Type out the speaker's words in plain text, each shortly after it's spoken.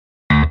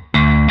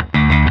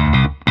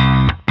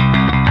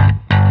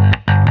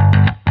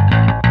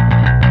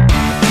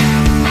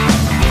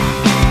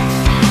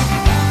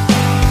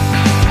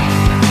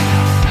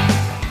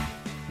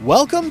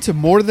Welcome to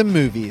More Than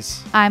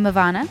Movies. I'm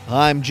Ivana.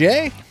 I'm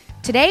Jay.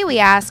 Today we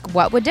ask,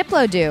 what would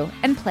Diplo do?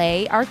 And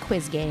play our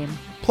quiz game.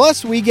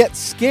 Plus, we get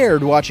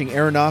scared watching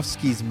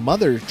Aronofsky's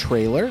Mother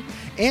trailer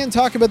and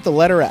talk about the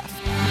letter F.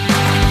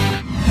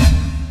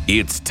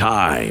 It's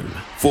time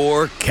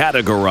for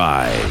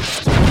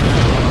Categorized.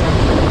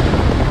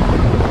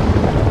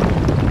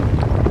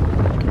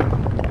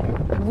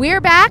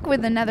 We're back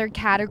with another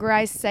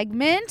Categorized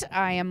segment.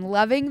 I am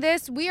loving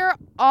this. We are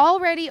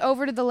already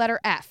over to the letter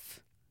F.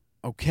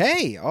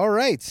 Okay, all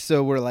right.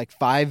 So we're like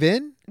 5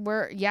 in? Is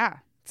Is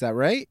that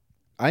right?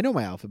 I know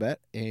my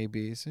alphabet. A,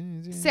 B, C,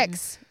 D.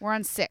 6. We're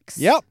on 6.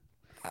 Yep.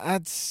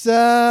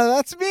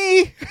 That's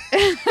me.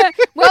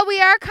 Well,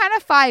 we are kind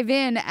of 5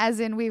 in,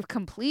 as in we've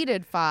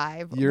completed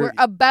 5. We're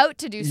about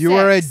to do 6. You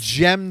are a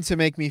gem to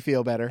make me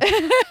feel better.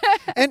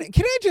 And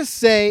can I just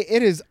say,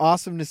 it is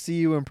awesome to see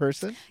you in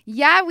person.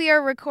 Yeah, we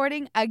are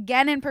recording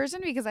again in person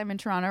because I'm in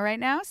Toronto right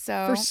now.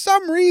 So For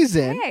some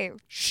reason, hey.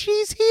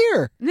 she's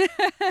here.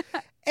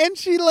 And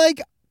she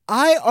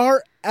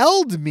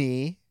IRL'd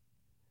me.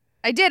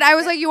 I did. I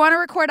was like, you want to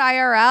record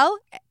IRL?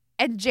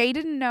 And Jay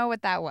didn't know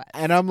what that was.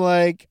 And I'm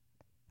like,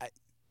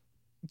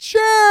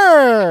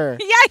 sure.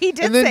 Yeah, he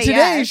did. And then say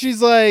today yes.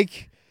 she's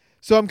like,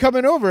 so I'm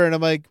coming over. And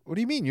I'm like, what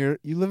do you mean? You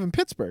live in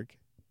Pittsburgh?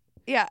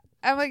 Yeah.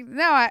 I'm like,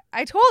 no,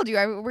 I told you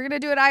we're going to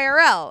do it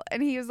IRL.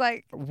 And he was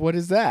like, what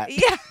is that?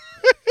 yeah.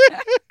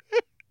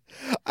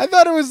 I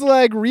thought it was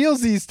like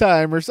Realsies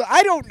time or so.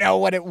 I don't know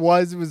what it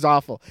was. It was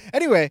awful.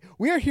 Anyway,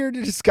 we are here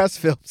to discuss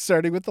films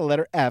starting with the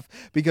letter F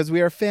because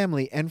we are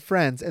family and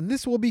friends, and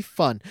this will be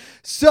fun.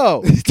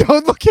 So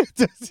don't look at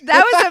this.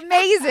 That was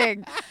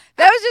amazing.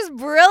 That was just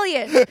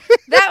brilliant.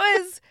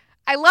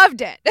 I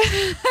loved it.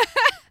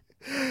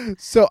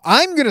 So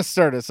I'm going to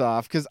start us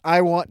off because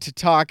I want to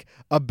talk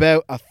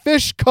about A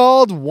Fish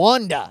Called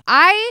Wanda.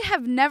 I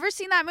have never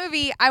seen that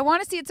movie. I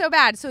want to see it so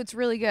bad. So it's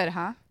really good,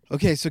 huh?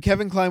 Okay, so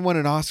Kevin Kline won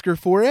an Oscar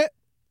for it.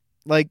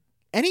 Like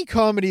any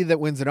comedy that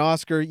wins an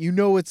Oscar, you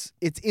know it's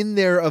in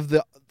there of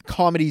the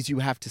comedies you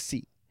have to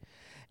see.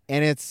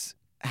 And it's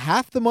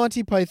half the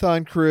Monty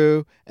Python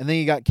crew, and then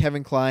you got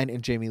Kevin Kline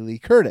and Jamie Lee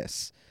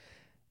Curtis.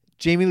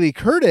 Jamie Lee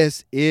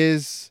Curtis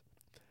is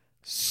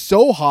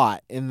so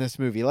hot in this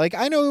movie. Like,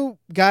 I know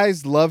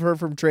guys love her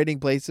from Trading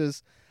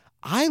Places.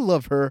 I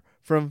love her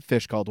from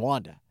Fish Called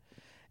Wanda.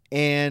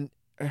 And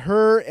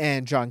her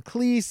and John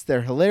Cleese,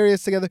 they're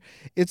hilarious together.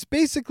 It's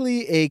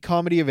basically a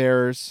comedy of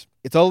errors.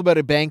 It's all about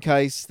a bank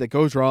heist that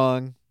goes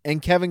wrong,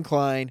 and Kevin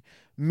Kline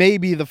may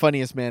be the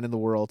funniest man in the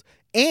world.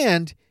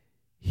 And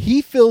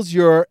he fills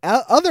your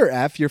other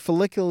F, your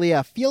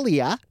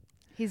folliculiophilia.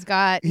 He's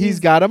got a mustache. He's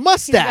got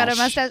a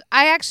mustache.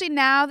 I actually,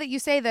 now that you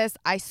say this,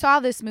 I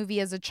saw this movie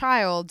as a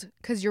child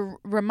because you're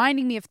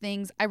reminding me of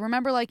things. I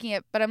remember liking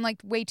it, but I'm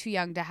like way too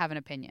young to have an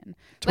opinion.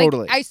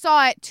 Totally. Like, I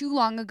saw it too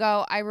long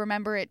ago. I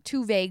remember it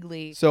too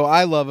vaguely. So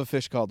I love A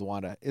Fish Called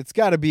Wanda. It's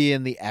got to be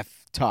in the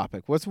F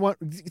topic. What's one?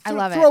 I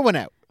love throw it. one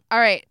out. All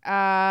right.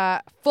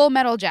 Full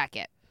Metal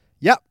Jacket.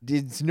 Yep.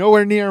 It's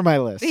nowhere near my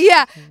list.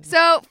 Yeah.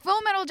 So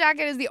Full Metal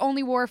Jacket is the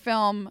only war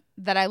film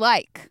that I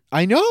like.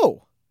 I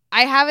know.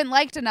 I haven't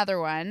liked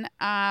another one.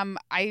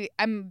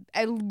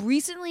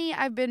 Recently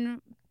I've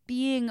been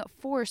being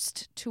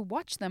forced to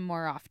watch them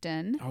more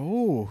often.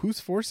 Oh, who's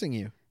forcing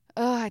you?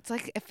 It's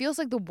like, it feels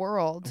like the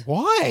world.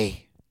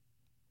 Why?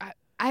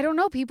 I don't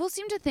know. People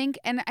seem to think,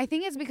 and I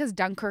think it's because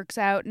Dunkirk's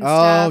out and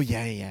stuff. Oh,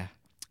 yeah.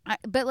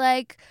 But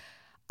like,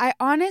 I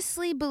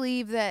honestly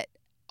believe that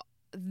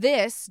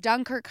this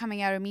Dunkirk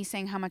coming out of me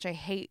saying how much I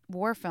hate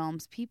war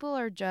films, people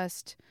are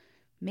just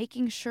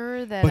making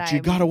sure that But you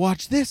got to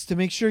watch this to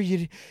make sure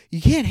you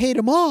can't hate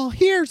them all.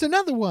 Here's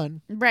another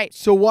one. Right.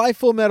 So why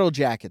Full Metal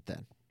Jacket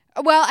then?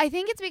 Well, I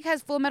think it's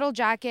because Full Metal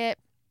Jacket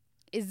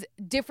is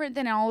different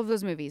than all of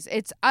those movies.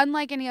 It's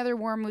unlike any other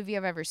war movie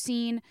I've ever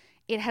seen.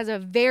 It has a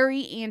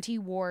very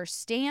anti-war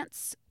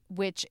stance,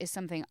 which is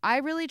something I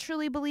really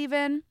truly believe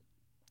in.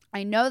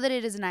 I know that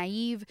it is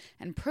naive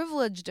and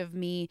privileged of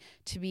me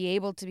to be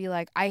able to be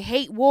like, I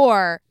hate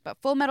war, but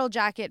Full Metal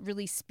Jacket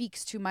really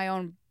speaks to my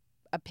own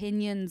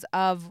opinions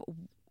of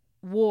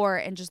war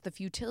and just the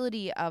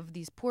futility of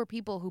these poor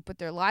people who put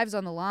their lives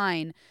on the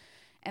line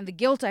and the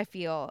guilt I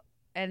feel.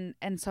 And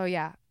so,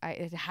 yeah,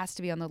 it has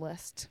to be on the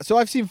list. So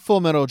I've seen Full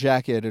Metal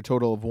Jacket a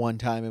total of 1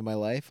 time in my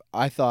life.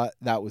 I thought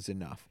that was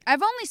enough.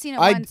 I've only seen it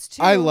once,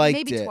 too. I liked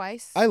maybe it.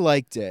 Twice. I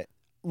liked it.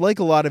 Like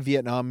a lot of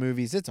Vietnam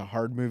movies, it's a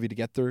hard movie to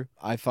get through.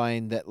 I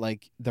find that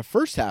like the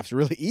first half's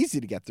really easy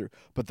to get through,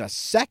 but the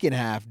second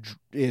half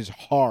is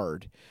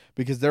hard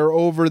because they're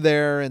over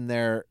there and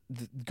they're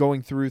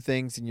going through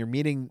things, and you're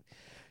meeting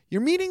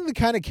the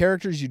kind of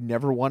characters you'd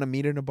never want to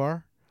meet in a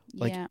bar.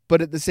 Like, yeah.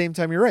 But at the same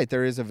time, you're right.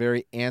 There is a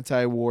very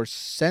anti-war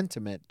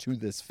sentiment to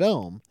this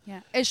film.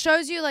 Yeah. It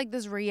shows you like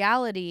this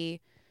reality,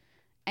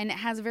 and it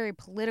has a very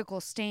political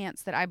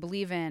stance that I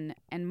believe in,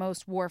 and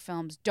most war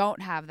films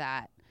don't have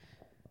that.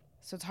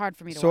 So it's hard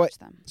for me to watch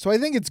them. So I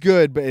think it's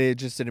good, but it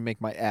just didn't make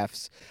my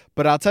Fs.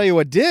 But I'll tell you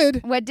what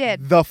did. What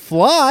did? The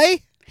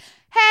Fly.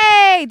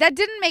 Hey, that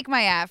didn't make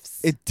my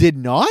Fs. It did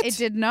not? It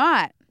did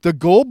not. The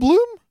Goldblum?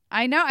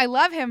 I know. I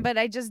love him, but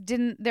I just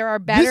didn't. There are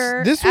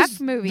better This F was,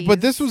 movies.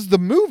 but this was the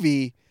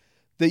movie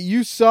that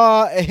you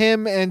saw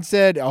him and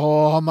said,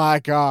 "Oh my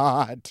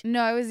God."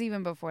 No, it was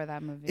even before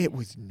that movie. It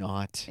was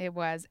not. It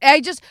was.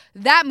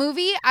 That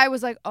movie, I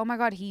was like, oh my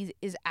God, he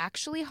is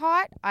actually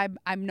hot. I'm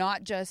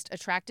not just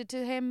attracted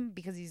to him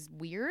because he's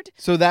weird.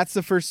 So that's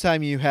the first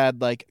time you had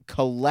like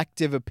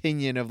collective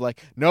opinion of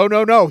like,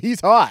 no,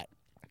 he's hot.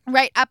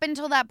 Right. Up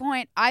until that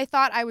point, I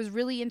thought I was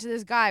really into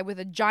this guy with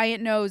a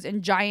giant nose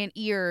and giant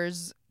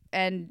ears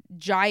and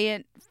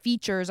giant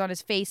features on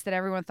his face that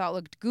everyone thought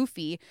looked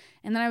goofy.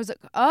 And then I was like,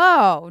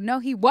 oh, no,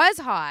 he was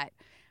hot.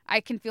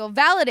 I can feel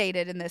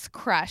validated in this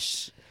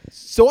crush.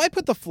 So I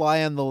put The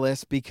Fly on the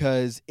list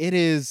because it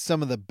is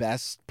some of the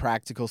best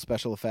practical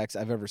special effects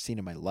I've ever seen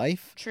in my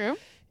life. True.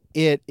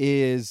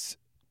 It's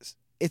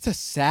a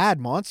sad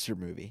monster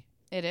movie.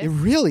 It It is.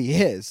 really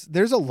is.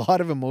 There's a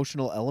lot of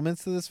emotional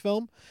elements to this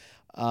film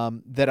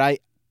that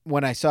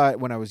when I saw it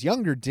when I was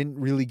younger, didn't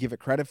really give it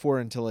credit for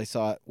until I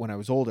saw it when I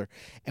was older.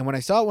 And when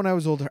I saw it when I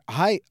was older,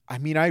 I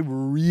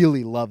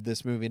really love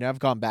this movie, and I've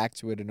gone back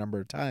to it a number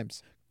of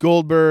times.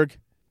 Goldberg,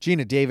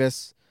 Gina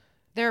Davis,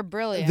 They're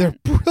brilliant. they're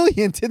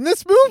brilliant in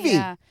this movie.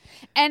 Yeah.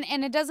 And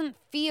it doesn't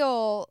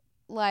feel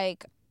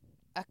like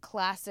a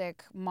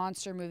classic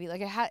monster movie.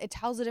 Like it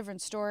tells a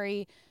different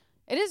story.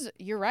 It is,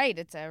 you're right,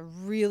 it's a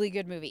really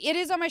good movie. It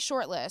is on my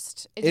short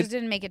list. It just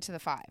didn't make it to the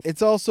 5.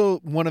 It's also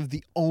one of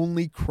the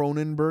only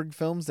Cronenberg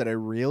films that I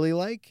really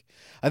like.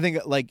 I think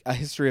like A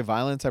History of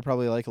Violence I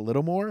probably like a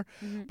little more,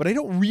 but I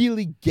don't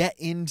really get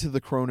into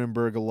the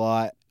Cronenberg a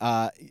lot.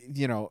 I'm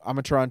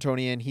a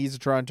Torontonian, he's a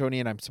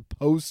Torontonian. I'm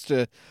supposed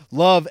to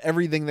love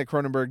everything that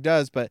Cronenberg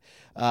does, but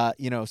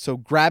so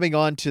grabbing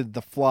onto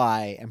The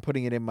Fly and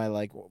putting it in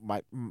my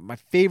my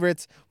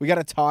favorites, we got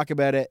to talk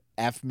about it.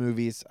 F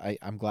movies.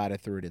 I'm glad I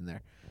threw it in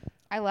there.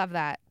 I love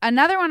that.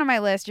 Another one on my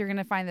list, you're going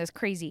to find this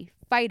crazy.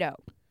 Fido.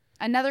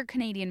 Another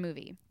Canadian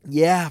movie.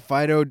 Yeah,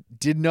 Fido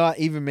did not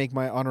even make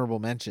my honorable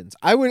mentions.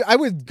 I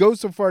would go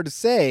so far to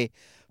say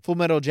Full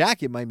Metal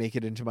Jacket might make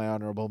it into my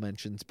honorable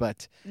mentions,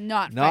 but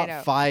Not not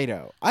Fido.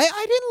 Fido. I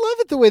didn't love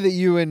it the way that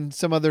you and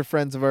some other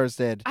friends of ours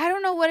did. I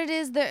don't know what it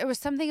is. There was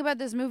something about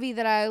this movie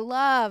that I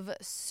love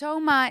so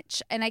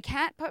much, and I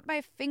can't put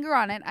my finger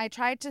on it. I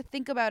tried to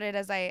think about it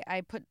as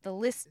I put the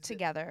list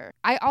together.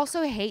 I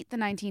also hate the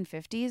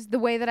 1950s, the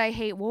way that I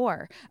hate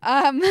war.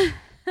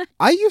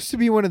 I used to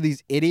be one of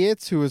these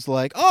idiots who was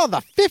like, "Oh,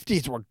 the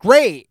 50s were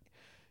great."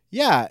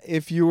 Yeah,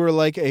 if you were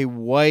like a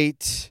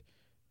white,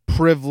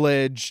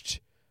 privileged,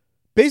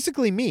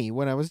 basically me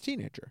when I was a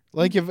teenager.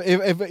 Like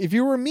if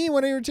you were me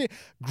when you were a teenager,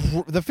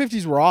 the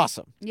 50s were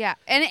awesome. Yeah,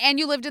 and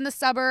you lived in the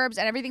suburbs,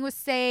 and everything was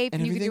safe,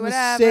 and you could everything do was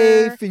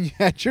whatever. safe, and you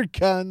had your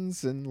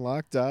guns and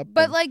locked up.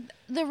 But and- like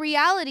the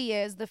reality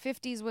is, the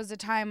 50s was a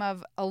time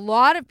of a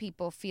lot of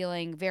people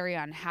feeling very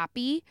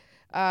unhappy.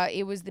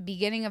 It was the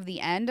beginning of the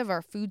end of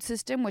our food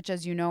system, which,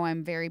 as you know,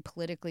 I'm very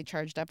politically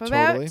charged up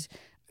about. Totally.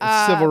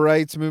 The civil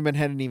rights movement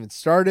hadn't even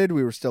started.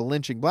 We were still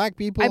lynching black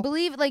people. I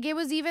believe, like, it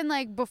was even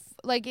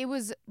it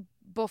was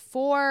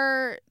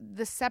before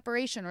the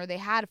separation, or they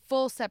had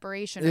full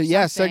separation. Or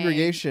Yeah, something.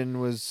 segregation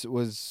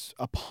was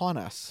upon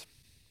us.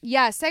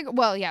 Yeah,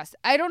 well, yes.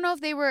 I don't know if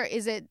they were.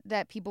 Is it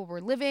that people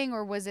were living,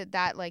 or was it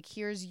that like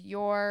here's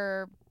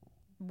your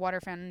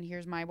water fountain,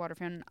 here's my water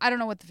fountain? I don't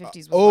know what the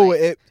 50s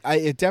was like.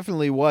 It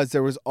definitely was.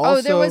 There was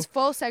also there was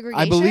full segregation.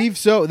 I believe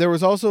so. There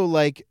was also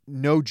like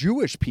no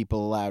Jewish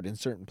people allowed in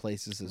certain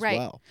places as Right.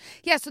 well.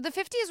 Yeah, so the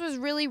 50s was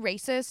really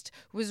racist,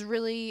 was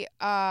really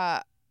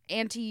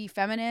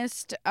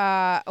anti-feminist,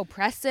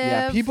 oppressive.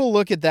 Yeah, people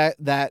look at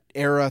that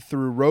era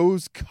through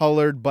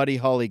rose-colored Buddy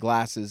Holly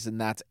glasses, and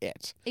that's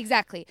it.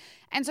 Exactly.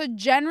 And so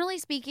generally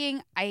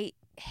speaking, I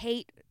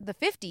hate the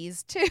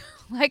 50s too.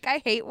 Like,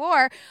 I hate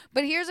war.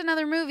 But here's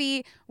another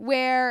movie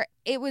where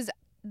it was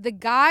the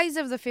guise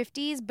of the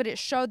 50s, but it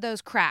showed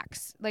those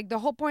cracks. Like, the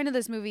whole point of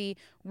this movie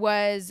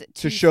was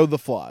To show the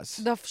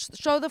flaws.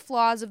 show the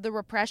flaws of the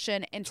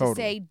repression, and to Totally.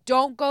 say,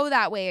 don't go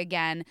that way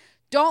again.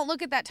 Don't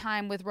look at that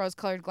time with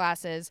rose-colored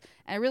glasses.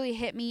 And it really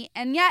hit me.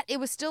 And yet, it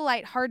was still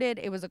lighthearted.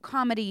 It was a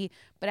comedy,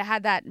 but it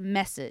had that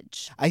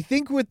message. I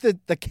think with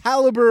the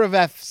caliber of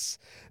Fs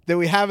that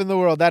we have in the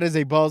world, that is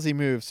a ballsy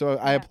move. So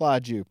I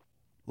applaud you.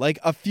 Like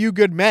A Few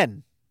Good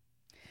Men.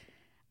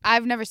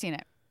 I've never seen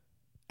it.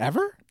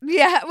 Ever?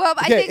 Yeah, well,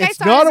 I think I it's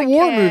saw not it as a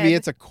war kid. movie.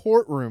 It's a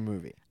courtroom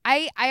movie.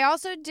 I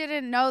also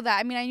didn't know that.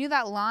 I mean, I knew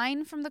that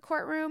line from the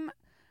courtroom.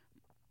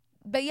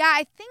 But yeah,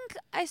 I think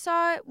I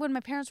saw it when my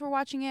parents were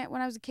watching it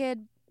when I was a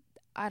kid.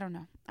 I don't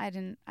know. I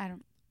don't.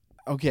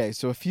 Okay,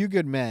 so A Few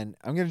Good Men.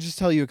 I'm going to just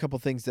tell you a couple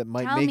things that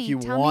might make you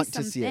tell me want to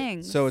some see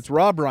things. it. So it's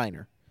Rob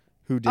Reiner,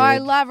 who did Oh, I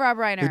love Rob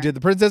Reiner. who did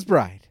The Princess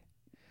Bride,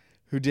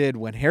 who did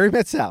When Harry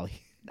Met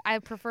Sally, I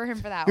prefer him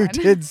for that who one.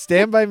 did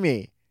Stand By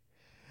Me,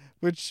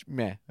 which,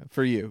 meh,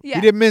 for you. Yeah.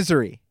 He did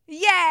Misery,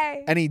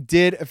 Yay! and he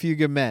did A Few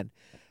Good Men.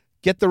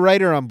 Get the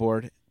writer on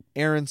board,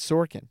 Aaron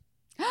Sorkin.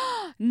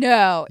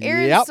 No,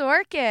 Aaron Yep.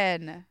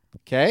 Sorkin.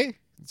 Okay?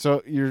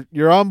 So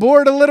you're on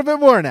board a little bit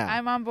more now.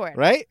 I'm on board.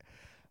 right?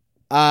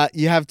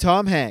 You have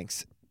Tom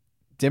Hanks.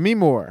 Demi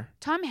Moore.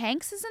 Tom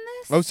Hanks is in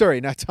this? Oh,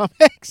 sorry, not Tom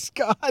Hanks.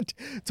 God.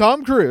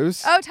 Tom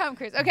Cruise. Oh, Tom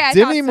Cruise. Okay, I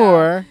Demi thought so.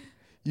 Moore.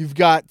 You've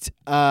got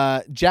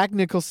Jack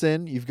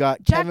Nicholson. You've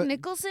got Jack Kevin.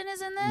 Nicholson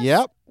is in this?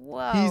 Yep.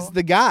 Whoa. He's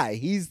the guy.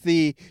 He's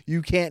the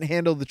you can't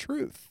handle the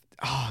truth.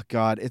 Oh,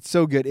 God. It's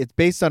so good. It's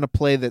based on a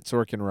play that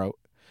Sorkin wrote.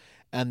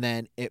 And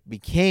then it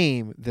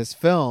became this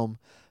film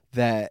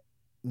that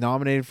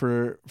nominated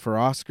for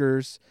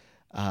Oscars.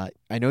 I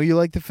know you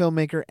like the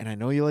filmmaker and I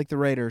know you like the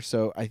writer,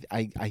 so I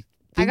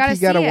think gotta you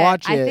got to see it.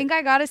 watch it. I think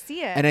I gotta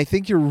see it. And I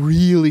think you're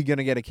really going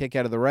to get a kick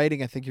out of the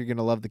writing. I think you're going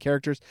to love the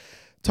characters.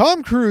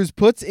 Tom Cruise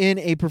puts in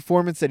a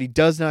performance that he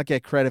does not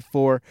get credit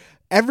for.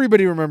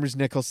 Everybody remembers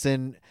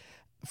Nicholson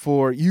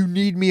for "You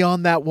Need Me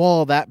on That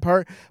Wall," that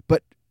part.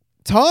 But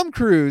Tom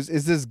Cruise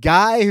is this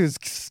guy who's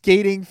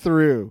skating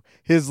through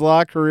his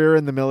law career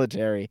in the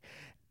military,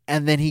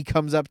 and then he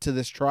comes up to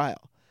this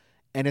trial.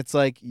 And it's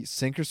like,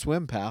 sink or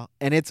swim, pal.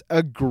 And it's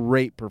a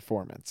great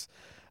performance.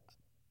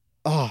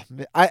 Oh,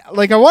 I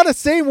want to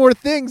say more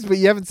things, but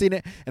you haven't seen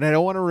it, and I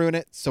don't want to ruin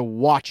it, so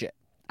watch it.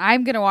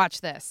 I'm gonna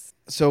watch this.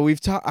 So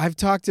I've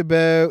talked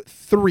about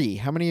 3.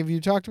 How many have you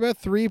talked about?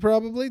 3,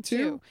 probably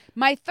 2.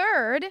 My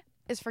third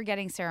is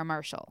Forgetting Sarah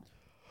Marshall.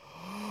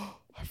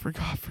 I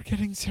forgot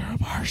Forgetting Sarah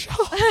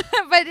Marshall.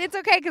 But it's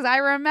okay because I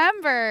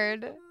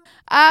remembered.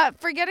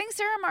 Forgetting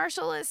Sarah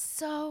Marshall is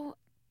so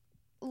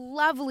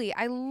lovely.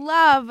 I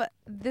love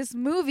this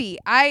movie.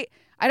 I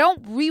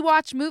don't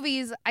rewatch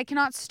movies. I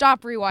cannot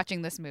stop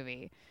rewatching this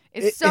movie.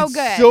 It's so good.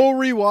 It's so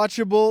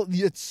rewatchable.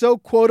 It's so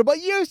quotable.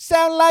 You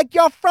sound like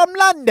you're from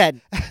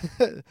London.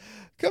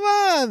 Come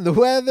on, the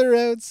weather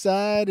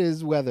outside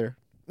is weather.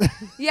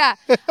 Yeah.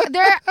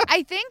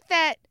 I think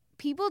that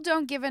people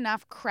don't give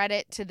enough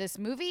credit to this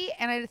movie,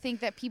 and I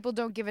think that people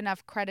don't give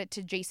enough credit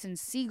to Jason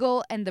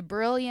Segel and the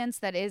brilliance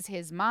that is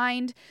his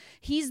mind.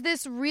 He's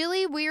this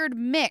really weird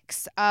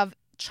mix of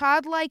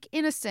childlike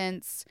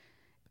innocence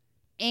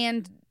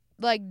and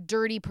like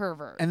dirty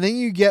pervert. And then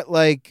you get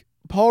like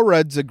Paul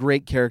Rudd's a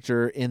great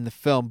character in the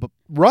film, but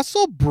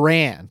Russell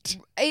Brand.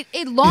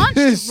 It launched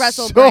is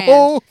Russell so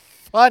Brand.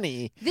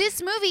 Funny.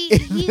 This movie,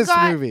 he this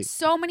got movie.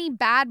 so many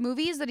bad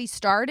movies that he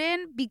starred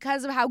in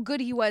because of how good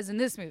he was in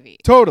this movie.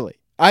 Totally.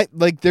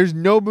 There's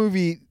no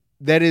movie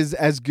that is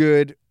as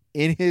good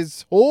in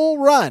his whole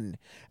run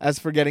as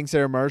Forgetting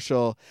Sarah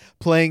Marshall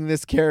playing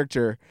this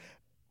character.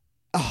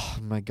 Oh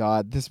my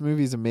God, this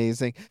movie's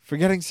amazing.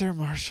 Forgetting Sarah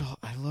Marshall,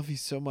 I love you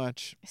so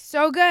much.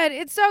 So good.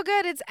 It's so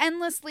good. It's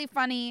endlessly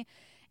funny.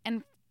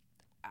 And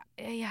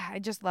yeah, I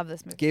just love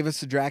this movie. Gave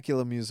us a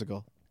Dracula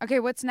musical.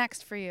 Okay, what's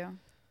next for you?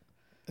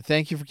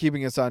 Thank you for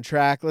keeping us on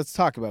track. Let's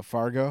talk about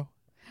Fargo.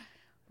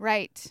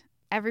 Right.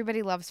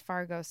 Everybody loves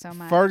Fargo so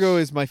much. Fargo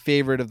is my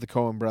favorite of the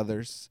Coen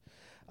brothers.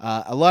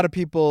 A lot of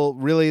people,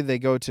 really, they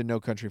go to No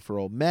Country for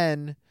Old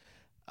Men.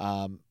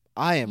 I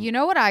am... You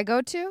know what I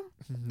go to?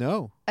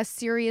 No. A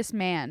Serious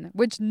Man,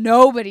 which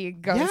nobody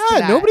goes to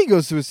that. Nobody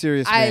goes to A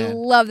Serious Man. I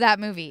love that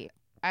movie.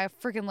 I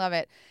freaking love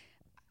it.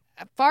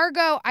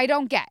 Fargo, I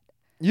don't get.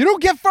 You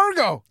don't get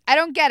Fargo. I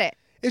don't get it.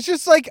 It's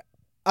just like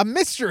a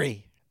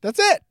mystery. That's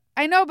it.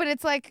 I know, but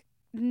it's like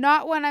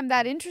not one I'm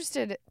that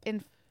interested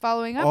in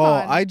following up Oh,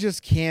 on. I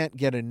just can't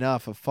get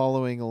enough of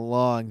following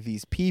along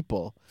these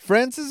people.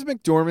 Frances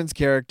McDormand's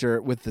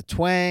character with the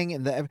twang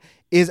and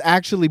is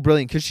actually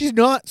brilliant because she's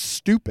not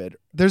stupid.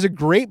 There's a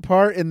great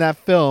part in that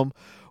film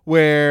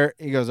where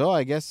he goes, "Oh,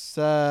 I guess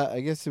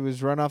it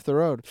was run off the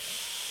road.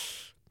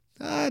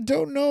 I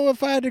don't know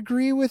if I'd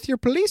agree with your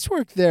police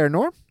work there,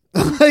 Norm."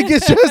 Like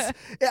it's just,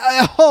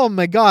 oh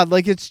my God!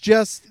 Like it's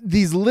just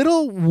these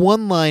little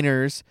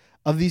one-liners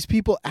of these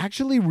people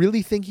actually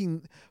really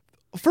thinking.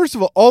 First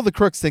of all the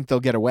crooks think they'll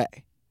get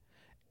away,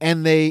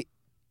 and they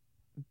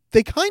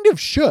kind of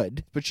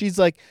should. But she's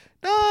like,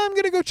 "No, I'm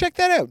gonna go check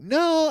that out.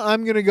 No,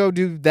 I'm gonna go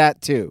do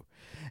that too."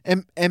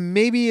 And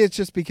maybe it's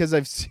just because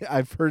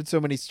I've heard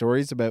so many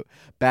stories about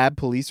bad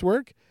police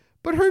work,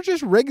 but her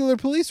just regular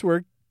police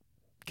work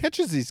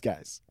catches these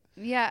guys.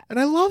 Yeah. And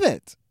I love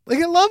it. Like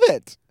I love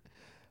it.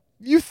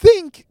 You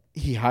think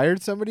he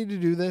hired somebody to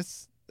do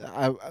this?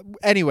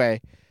 Anyway,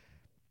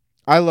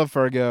 I love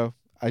Fargo.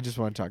 I just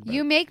want to talk about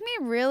You it. make me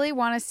really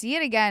want to see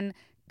it again.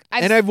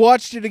 I've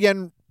watched it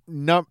again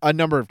a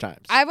number of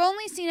times. I've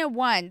only seen it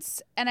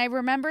once, and I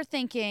remember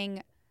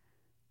thinking,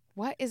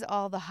 what is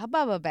all the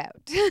hubbub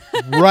about?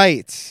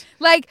 Right.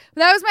 Like,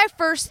 that was my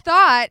first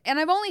thought, and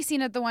I've only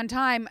seen it the one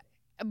time,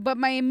 but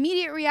my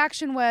immediate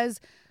reaction was,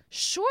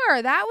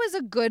 sure, that was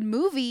a good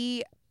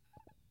movie.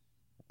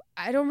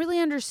 I don't really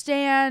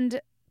understand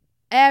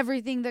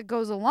everything that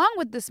goes along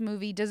with this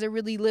movie. Does it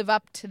really live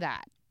up to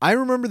that? I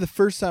remember the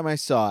first time I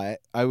saw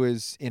it, I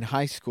was in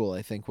high school,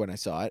 I think, when I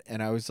saw it,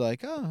 and I was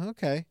like, oh,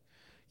 okay.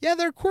 Yeah,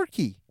 they're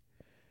quirky.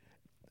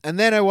 And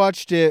then I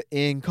watched it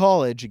in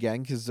college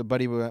again because a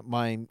buddy of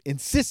mine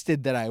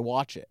insisted that I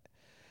watch it.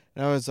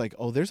 And I was like,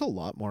 oh, there's a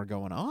lot more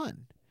going on.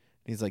 And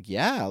he's like,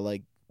 yeah,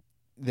 like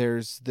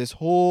there's this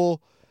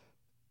whole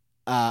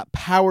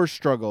power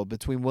struggle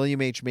between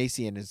William H.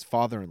 Macy and his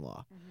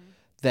father-in-law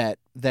that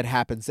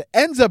happens that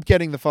ends up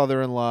getting the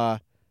father-in-law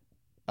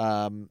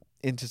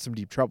into some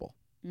deep trouble.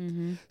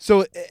 Mm-hmm.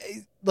 So,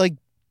 like,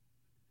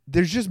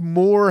 there's just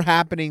more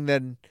happening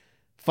than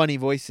funny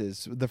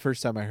voices the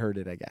first time I heard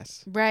it, I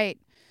guess. Right.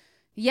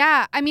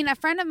 Yeah. I mean, a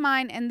friend of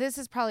mine, and this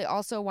is probably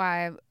also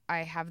why I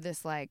have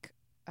this like,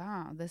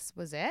 oh, this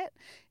was it.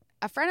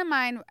 A friend of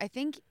mine, I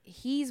think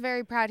he's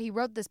very proud. He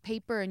wrote this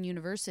paper in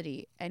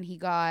university and he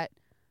got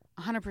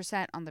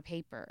 100% on the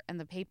paper. And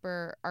the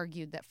paper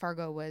argued that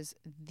Fargo was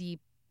the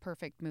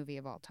perfect movie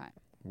of all time.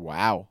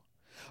 Wow.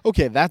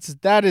 Okay,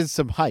 that is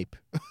some hype.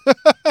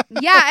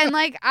 Yeah, and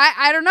like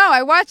I don't know.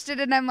 I watched it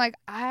and I'm like,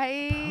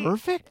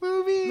 Perfect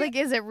movie? like,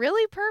 is it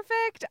really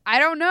perfect? I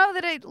don't know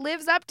that it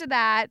lives up to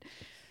that.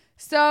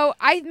 So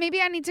I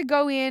need to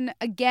go in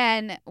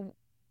again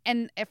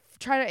and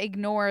try to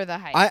ignore the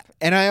hype.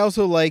 I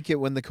also like it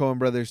when the Coen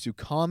brothers do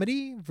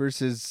comedy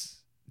versus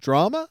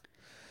drama.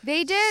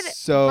 They did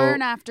So-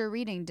 Burn After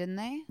Reading, didn't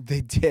they?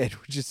 They did,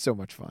 which is so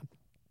much fun.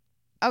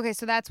 Okay,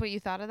 so that's what you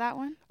thought of that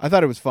one? I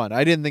thought it was fun.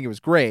 I didn't think it was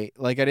great.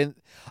 Like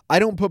I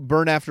don't put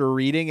Burn After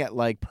Reading at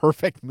like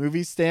perfect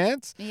movie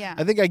stance. Yeah.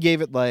 I think I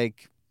gave it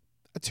like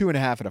a 2.5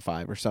 out of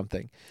 5 or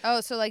something. Oh,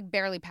 so like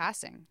barely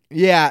passing.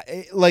 Yeah,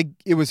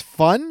 it was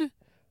fun,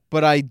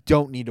 but I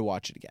don't need to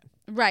watch it again.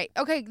 Right.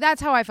 Okay, that's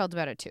how I felt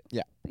about it too.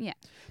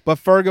 But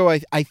Fargo,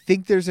 I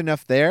think there's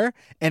enough there,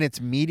 and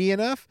it's meaty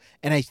enough,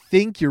 and I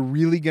think you're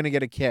really gonna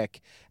get a kick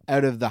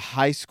out of the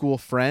high school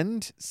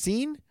friend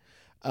scene,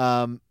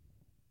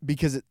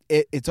 because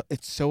it's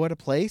so out of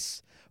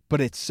place,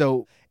 but it's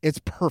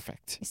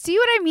perfect. See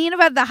what I mean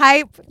about the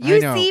hype? You I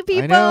know, see I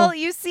people, know.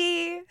 you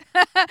see.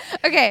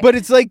 Okay. But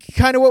it's like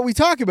kind of what we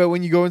talk about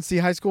when you go and see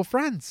High School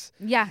Friends,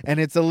 yeah. and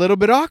it's a little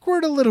bit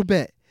awkward, a little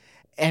bit,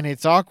 and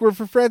it's awkward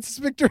for Frances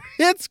McDormand.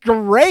 It's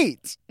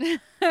great.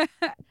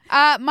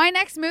 My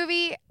next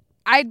movie,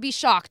 I'd be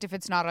shocked if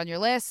it's not on your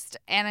list,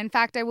 and in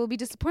fact, I will be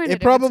disappointed. It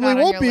if probably it's not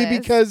on won't your be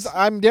list. because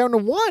I'm down to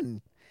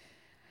one.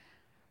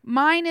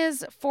 Mine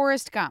is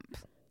Forrest Gump.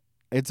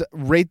 It's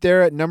right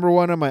there at number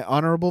 1 on my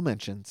honorable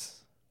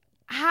mentions.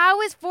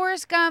 How is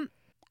Forrest Gump?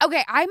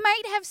 Okay, I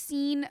might have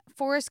seen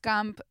Forrest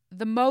Gump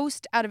the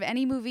most out of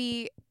any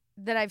movie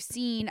that I've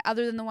seen,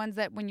 other than the ones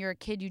that when you're a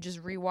kid you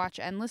just rewatch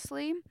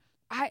endlessly.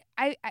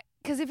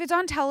 Because if it's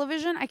on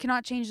television, I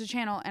cannot change the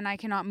channel and I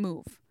cannot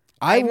move.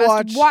 I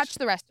must watch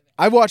the rest of it.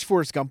 I've watched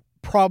Forrest Gump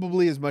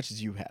probably as much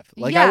as you have.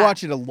 Like, I Yeah.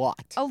 watch it a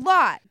lot. A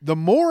lot. The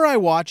more I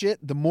watch it,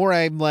 the more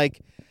I'm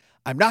like,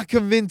 I'm not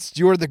convinced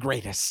you're the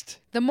greatest.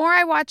 The more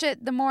I watch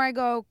it, the more I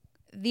go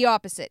the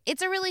opposite.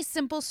 It's a really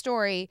simple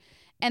story,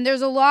 and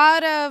there's a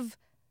lot of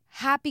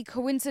happy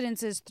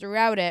coincidences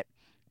throughout it.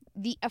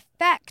 The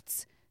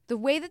effects, the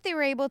way that they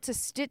were able to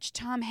stitch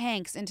Tom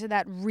Hanks into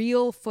that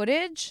real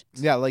footage,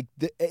 Yeah, like,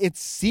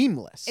 it's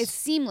seamless. it's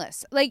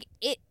seamless. Like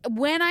it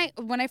when I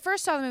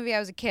first saw the movie, I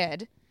was a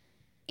kid,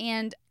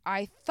 and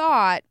I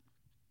thought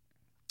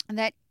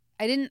that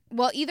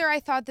either I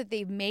thought that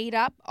they made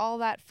up all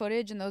that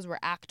footage and those were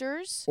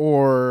actors.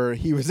 Or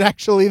he was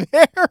actually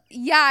there.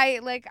 Yeah,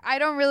 I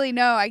don't really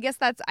know. I guess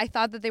I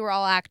thought that they were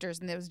all actors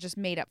and it was just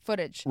made up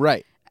footage.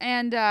 Right.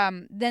 And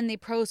then they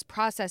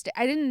processed it.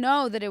 I didn't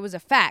know that it was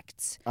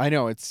effects. I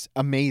know. It's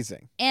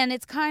amazing. And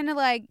it's kind of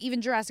like even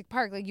Jurassic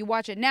Park. Like you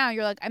watch it now,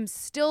 you're like, I'm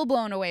still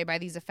blown away by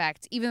these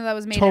effects, even though that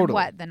was made in Totally.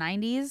 what, the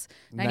 90s?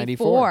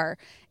 94.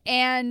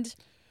 And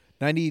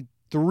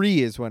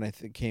 93 is when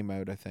it came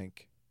out, I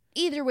think.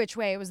 either which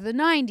way, it was the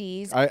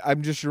 90s.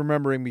 I'm just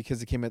remembering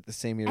because it came out the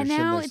same year And as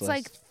now Schindler's it's List.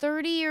 like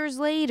 30 years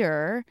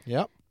later.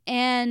 Yep.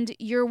 And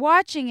you're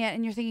watching it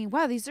and you're thinking,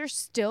 wow, these are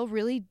still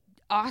really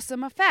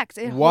awesome effects.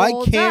 It Why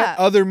holds can't up.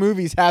 other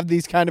movies have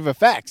these kind of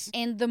effects?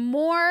 And the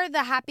more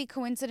the happy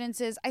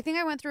coincidences, I think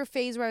I went through a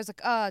phase where I was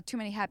like, oh, too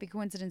many happy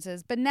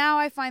coincidences. But now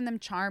I find them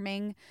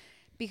charming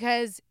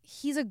because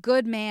he's a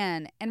good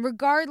man. And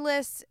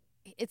regardless,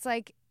 it's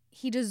like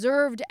he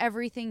deserved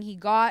everything he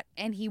got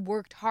and he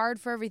worked hard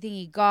for everything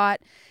he got.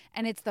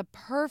 And it's the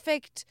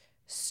perfect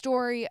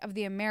story of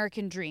the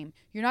American dream.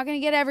 You're not going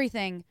to get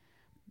everything,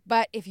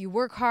 but if you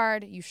work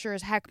hard, you sure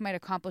as heck might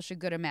accomplish a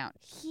good amount.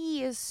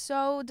 He is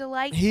so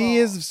delightful. He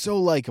is so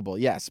likable,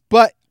 yes.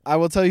 But I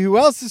will tell you who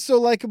else is so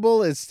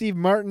likable is Steve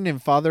Martin in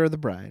Father of the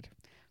Bride.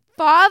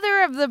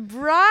 Father of the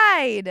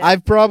Bride.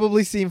 I've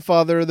probably seen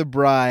Father of the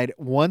Bride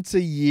once a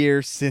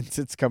year since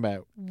it's come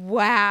out.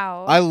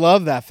 Wow. I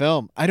love that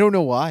film. I don't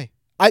know why.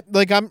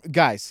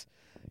 Guys,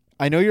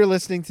 I know you're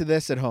listening to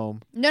this at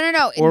home.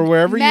 No. Or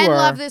wherever you Men are.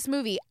 love this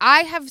movie.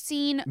 I have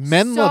seen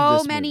Men so love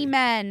this many movie.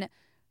 men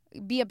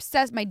be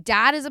obsessed. My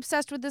dad is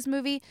obsessed with this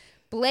movie.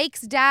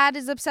 Blake's dad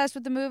is obsessed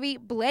with the movie.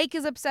 Blake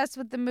is obsessed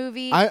with the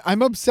movie.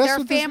 I'm obsessed They're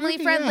with family this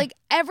movie. friend. yeah. Like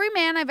every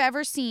man I've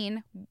ever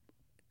seen,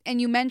 and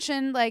you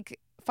mentioned like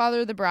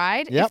Father of the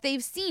Bride. Yep. If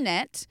they've seen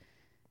it,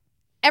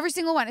 every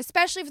single one,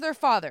 especially if they're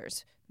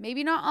fathers.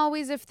 Maybe not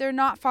always if they're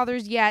not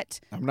fathers yet.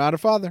 I'm not a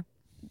father.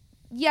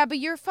 Yeah, but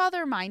you're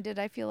father-minded,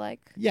 I feel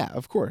like. Yeah,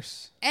 of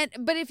course.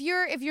 But if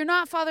you're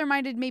not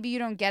father-minded, maybe you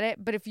don't get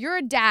it. But if you're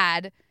a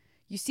dad,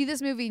 you see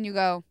this movie and you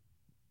go,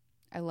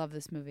 I love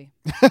this movie.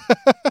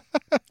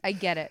 I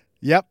get it.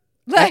 Yep.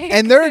 Like,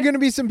 And there are going to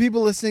be some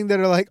people listening that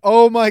are like,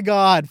 oh my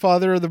God,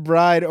 Father of the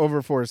Bride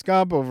over Forrest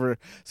Gump, over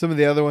some of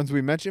the other ones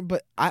we mentioned.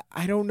 But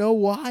I don't know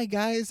why,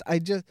 guys. I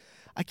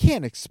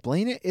can't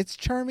explain it. It's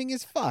charming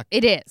as fuck.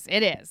 It is.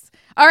 It is.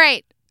 All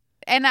right.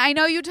 And I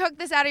know you took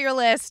this out of your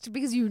list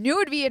because you knew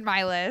it'd be in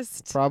my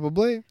list.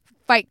 Probably.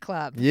 Fight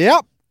Club.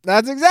 Yep.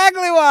 That's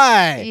exactly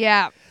why.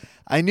 Yeah.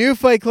 I knew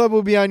Fight Club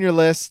would be on your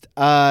list.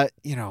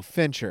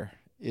 Fincher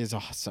is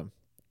awesome.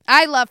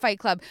 I love Fight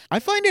Club. I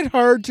find it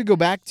hard to go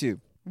back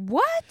to.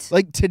 What?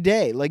 Like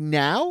today, like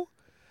now,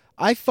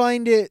 I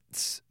find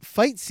its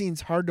fight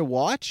scenes hard to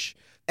watch,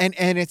 and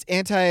its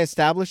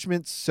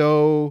anti-establishment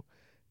so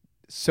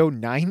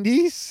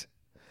 90s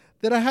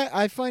that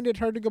I find it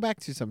hard to go back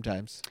to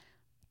sometimes.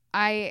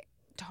 I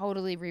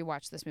totally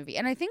rewatch this movie,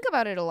 and I think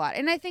about it a lot,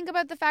 and I think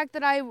about the fact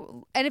that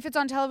and if it's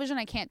on television,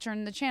 I can't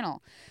turn the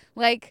channel.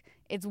 Like,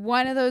 it's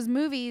one of those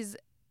movies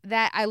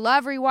that I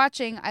love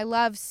rewatching. I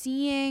love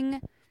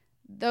seeing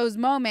those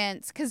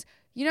moments because,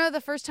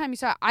 the first time you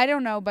saw it, I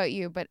don't know about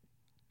you, but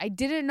I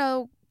didn't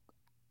know.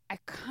 I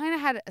kind of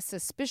had a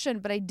suspicion,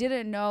 but I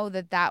didn't know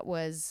that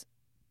was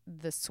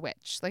the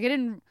switch. Like, I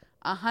didn't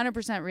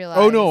 100% realize.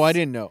 Oh no, I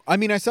didn't know. I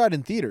mean, I saw it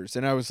in theaters,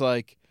 and I was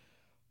like,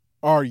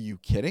 "Are you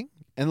kidding?"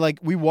 And like,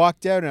 we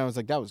walked out, and I was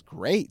like, "That was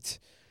great."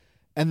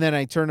 And then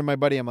I turned to my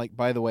buddy. I'm like,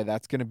 "By the way,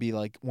 that's gonna be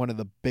like one of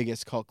the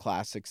biggest cult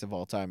classics of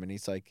all time." And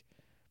he's like,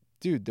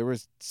 "Dude, there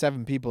was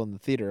 7 people in the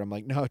theater." I'm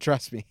like, "No,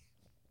 trust me."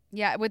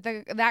 Yeah, with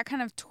that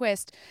kind of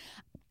twist.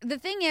 The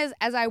thing is,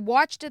 as I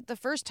watched it the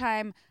first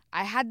time,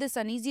 I had this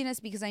uneasiness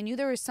because I knew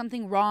there was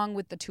something wrong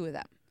with the two of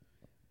them.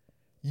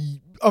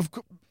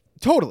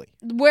 Totally.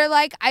 Where,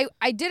 like,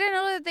 I didn't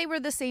know that they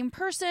were the same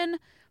person,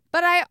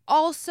 but I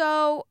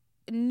also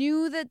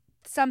knew that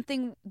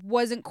something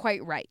wasn't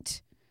quite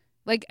right.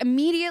 Like,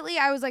 immediately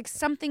I was like,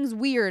 something's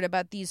weird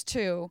about these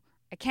two.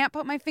 I can't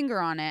put my finger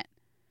on it.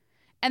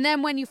 And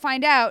then when you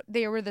find out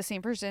they were the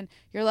same person,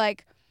 you're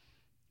like,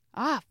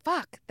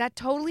 fuck, that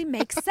totally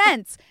makes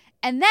sense.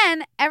 And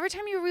then every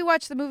time you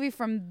rewatch the movie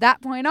from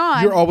that point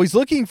on, You're always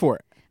looking for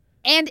it.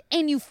 and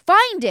you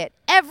find it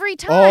every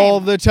time. All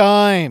the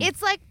time.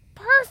 It's like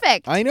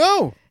perfect. I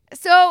know.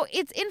 So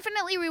it's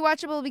infinitely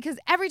rewatchable because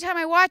every time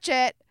I watch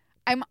it,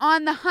 I'm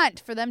on the hunt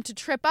for them to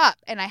trip up,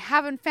 and I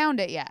haven't found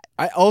it yet.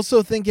 I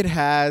also think it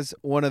has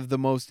one of the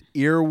most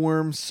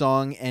earworm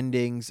song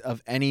endings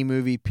of any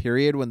movie,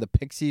 period, when the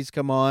Pixies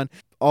come on,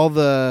 all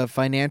the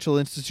financial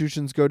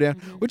institutions go down,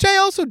 which I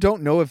also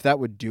don't know if that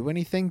would do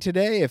anything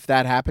today, if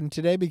that happened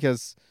today,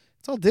 because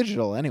it's all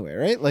digital anyway,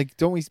 right? Like,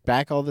 don't we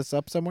back all this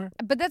up somewhere?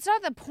 But that's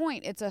not the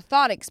point. It's a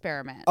thought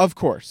experiment. Of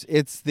course.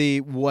 It's the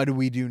what do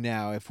we do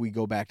now if we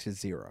go back to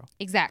zero?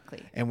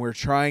 Exactly. And we're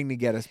trying to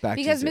get us back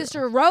to Because zero.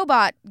 Mr.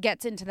 Robot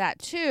gets into that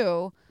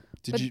too.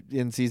 Did you,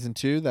 in season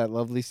 2, that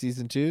lovely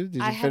season 2, did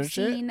you I have finish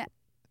it? seen.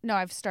 No,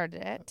 I've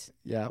started it.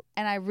 Yeah.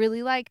 And I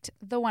really liked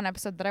the one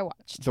episode that I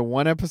watched. The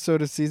one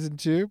episode of season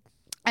 2?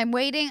 I'm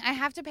waiting. I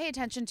have to pay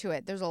attention to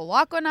it. There's a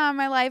lot going on in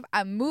my life.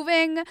 I'm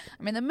moving.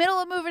 I'm in the middle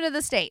of moving to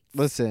the States.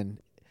 Listen,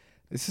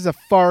 this is a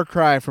far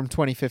cry from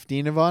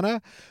 2015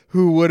 Ivana,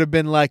 who would have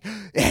been like,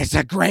 it's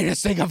the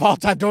greatest thing of all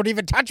time. Don't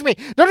even touch me.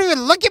 Don't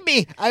even look at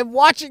me. I'm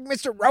watching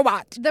Mr.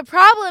 Robot. The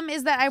problem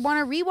is that I want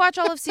to rewatch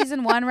all of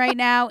season 1 right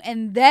now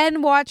and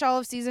then watch all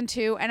of season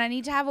 2, and I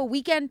need to have a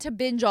weekend to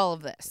binge all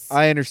of this.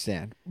 I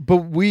understand. But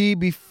we,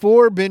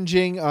 before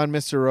binging on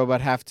Mr.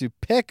 Robot, have to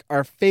pick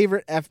our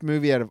favorite F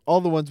movie out of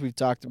all the ones we've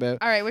talked about.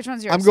 All right, which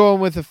one's yours? I'm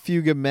going with A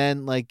Few Good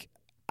Men. Like,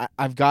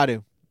 I've got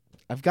to.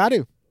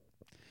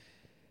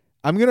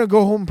 I'm going to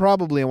go home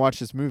probably and watch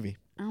this movie.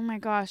 Oh my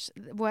gosh.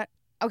 What?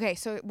 Okay,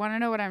 so want to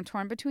know what I'm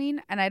torn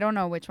between? And I don't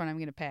know which one I'm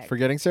going to pick.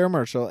 Forgetting Sarah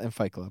Marshall and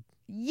Fight Club.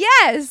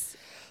 Yes!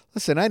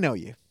 Listen, I know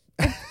you.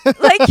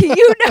 Like,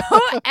 you know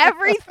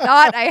every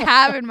thought I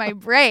have in my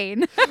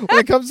brain. When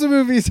it comes to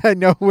movies, I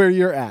know where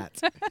you're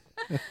at.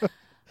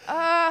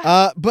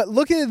 But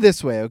look at it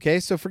this way, okay?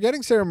 So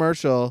Forgetting Sarah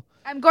Marshall.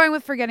 I'm going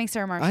with Forgetting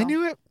Sarah Marshall. I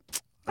knew it.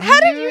 How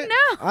did you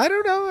know? I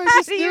don't know. I How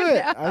just do knew you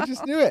it. know? I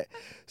just knew it.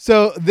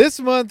 So this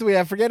month we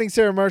have Forgetting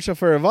Sarah Marshall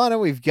for Ivana.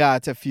 We've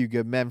got A Few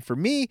Good Men for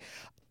me.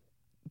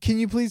 Can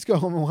you please go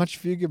home and watch A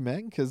Few Good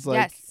Men? Because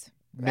yes.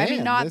 man, I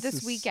mean, not this this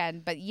is-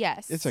 weekend, but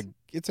yes. It's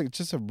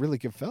just a really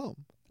good film.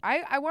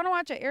 I want to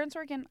watch it. Aaron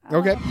Sorkin.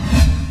 Okay.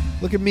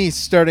 Look at me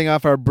starting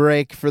off our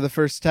break for the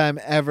first time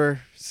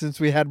ever since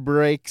we had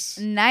breaks.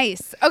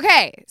 Nice.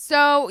 Okay,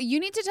 so you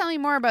need to tell me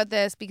more about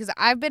this because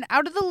I've been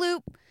out of the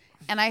loop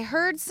and I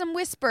heard some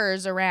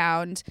whispers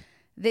around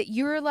that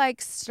you're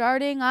like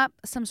starting up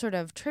some sort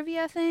of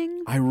trivia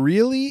thing. I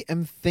really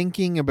am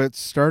thinking about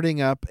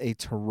starting up a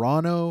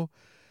Toronto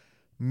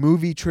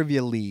movie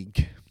trivia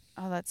league.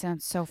 Oh, that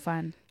sounds so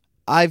fun.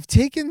 I've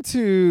taken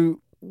to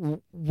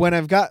when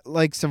I've got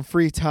like some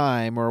free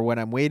time or when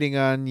I'm waiting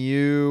on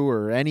you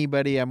or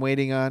anybody I'm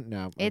waiting on. No,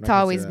 I'm not It's gonna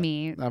say always that.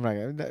 me. I'm not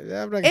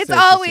gonna It's say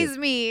always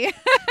me.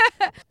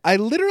 I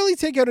literally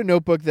take out a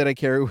notebook that I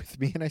carry with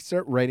me and I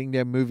start writing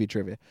down movie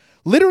trivia.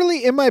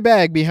 Literally in my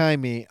bag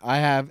behind me, I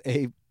have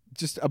a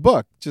just a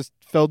book just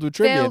filled with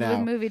trivia Filled now.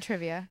 with movie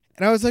trivia.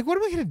 And I was like, what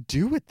am I going to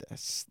do with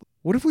this?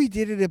 What if we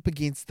did it up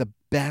against the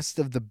best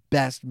of the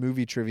best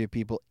movie trivia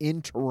people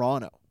in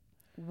Toronto?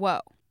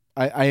 Whoa.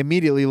 I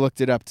immediately looked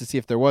it up to see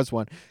if there was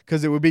one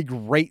because it would be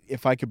great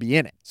if I could be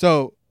in it.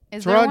 So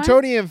Is there one?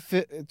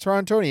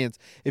 Torontonians,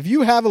 if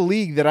you have a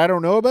league that I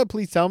don't know about,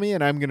 please tell me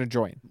and I'm going to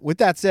join. With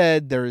that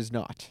said, there is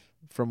not.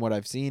 From what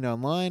I've seen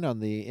online on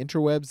the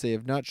interwebs, they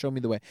have not shown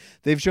me the way.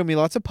 They've shown me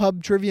lots of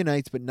pub trivia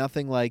nights, but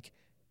nothing like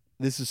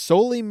this is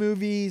solely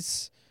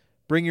movies.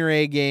 Bring your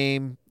A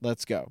game.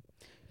 Let's go.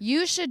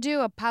 You should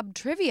do a pub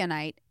trivia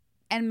night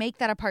and make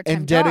that a part-time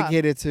And job.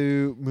 dedicate it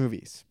to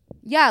movies.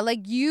 Yeah,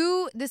 like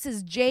this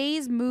is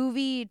Jay's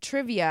movie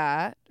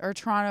trivia or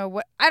Toronto.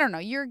 What I don't know.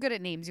 You're good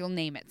at names. You'll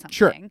name it something.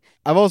 Sure.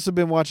 I've also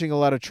been watching a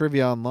lot of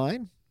trivia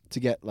online to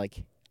get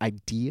like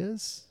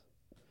ideas.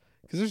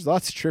 Because there's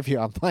lots of trivia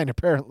online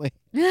apparently.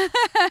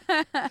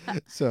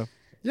 So,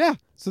 yeah.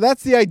 So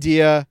that's the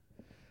idea.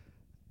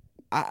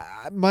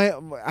 I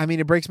mean,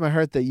 it breaks my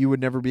heart that you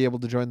would never be able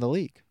to join the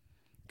league.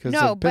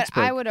 No, but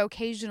I would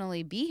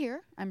occasionally be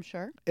here, I'm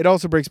sure. It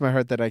also breaks my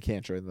heart that I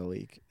can't join the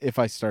league if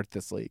I start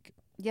this league.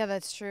 Yeah,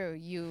 that's true.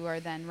 You are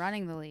then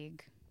running the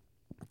league.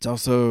 It's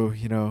also,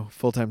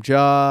 full-time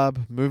job,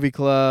 movie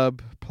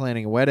club,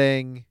 planning a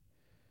wedding,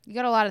 You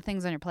got a lot of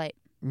things on your plate.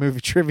 movie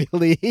trivia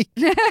league.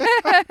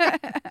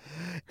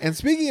 And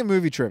speaking of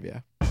movie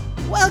trivia,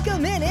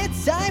 Welcome in.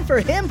 It's time for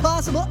Him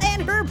Possible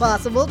and Her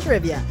Possible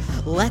Trivia.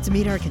 Let's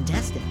meet our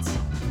contestants.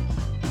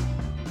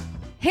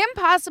 Him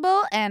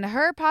Possible and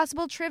Her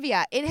Possible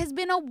Trivia. It has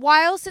been a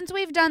while since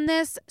we've done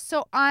this,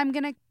 so I'm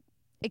going to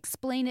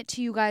explain it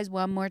to you guys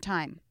one more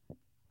time.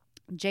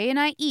 Jay and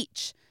I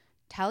each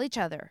tell each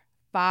other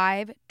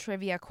 5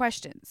 trivia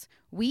questions.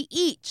 We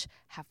each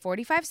have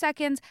 45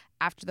 seconds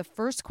after the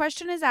first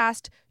question is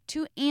asked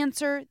to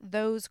answer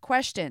those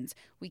questions.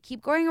 We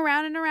keep going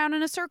around and around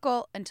in a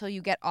circle until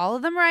you get all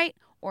of them right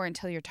or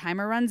until your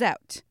timer runs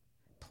out.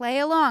 Play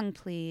along,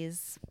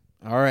 please.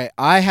 all right,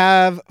 I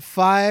have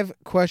 5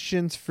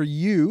 questions for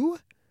you.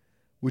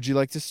 Would you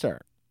like to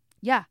start?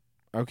 Yeah,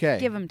 Okay.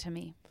 give them to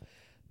me.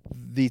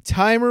 The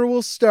timer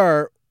will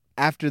start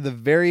after the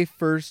very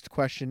first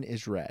question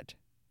is read.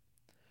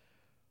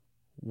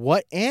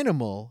 What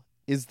animal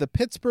is the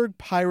Pittsburgh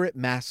Pirate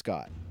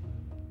mascot?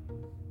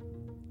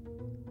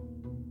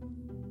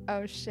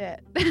 Oh,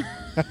 shit.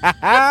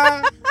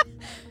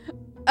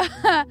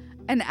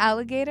 An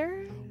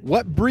alligator?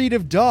 What breed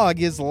of dog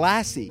is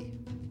Lassie?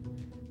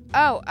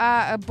 Oh,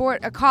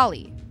 a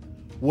collie.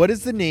 What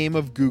is the name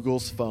of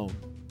Google's phone?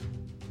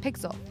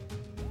 Pixel.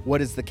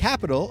 What is the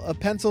capital of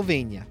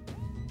Pennsylvania?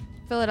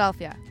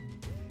 Philadelphia.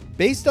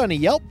 Based on a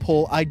Yelp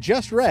poll I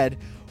just read,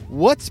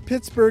 what's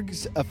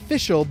Pittsburgh's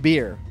official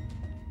beer?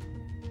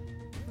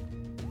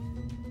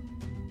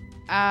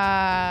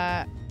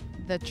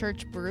 The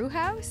Church Brew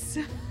House?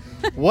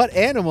 What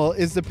animal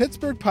is the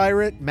Pittsburgh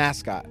Pirate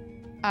mascot?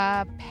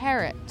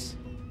 Parrot.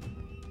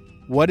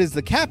 What is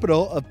the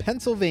capital of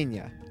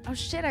Pennsylvania? Oh,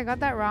 shit, I got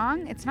that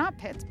wrong. It's not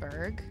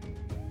Pittsburgh.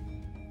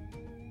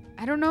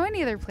 I don't know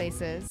any other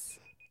places.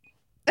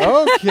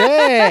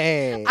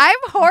 Okay. I'm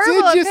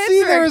horrible at Did you Pittsburgh.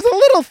 see there was a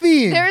little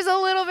theme? There's a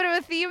little bit of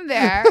a theme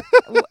there.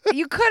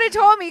 You could have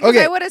told me because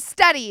Okay. I would have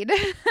studied.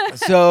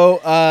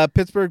 So,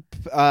 Pittsburgh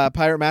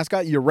pirate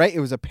mascot, you're right, it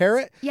was a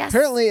parrot. Yes.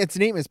 Apparently, its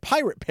name is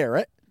Pirate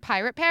Parrot.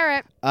 Pirate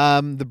Parrot.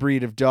 The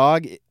breed of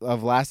dog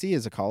of Lassie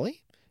is a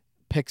collie.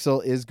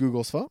 Pixel is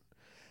Google's phone.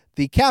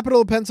 The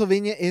capital of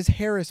Pennsylvania is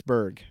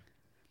Harrisburg.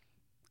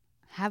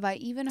 Have I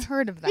even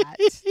heard of that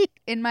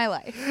in my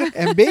life?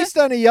 And based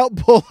on a Yelp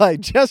poll I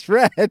just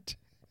read,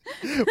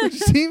 which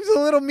seems a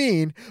little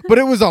mean, but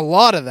it was a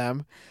lot of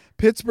them,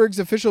 Pittsburgh's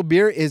official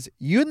beer is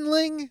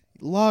Yunling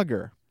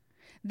Lager.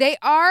 They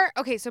are,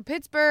 okay, so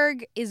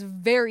Pittsburgh is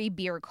very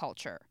beer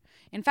culture.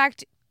 In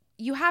fact,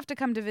 you have to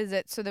come to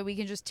visit so that we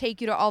can just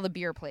take you to all the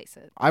beer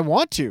places. I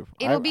want to.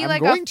 It'll be I'm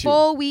like going a to.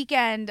 full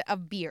weekend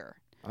of beer.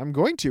 I'm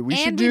going to. We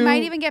should And do. we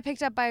might even get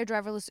picked up by a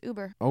driverless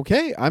Uber.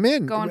 Okay, I'm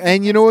in. Going for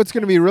And you know what's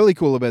going to be really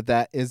cool about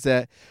that is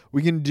that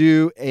we can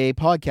do a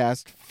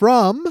podcast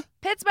from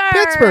Pittsburgh!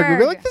 Pittsburgh. We'll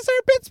be like, this is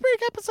our Pittsburgh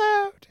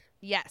episode.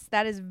 Yes,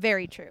 that is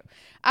very true.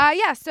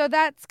 Yeah, so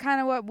that's kind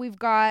of what we've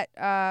got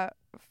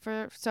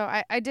so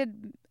I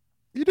did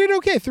You did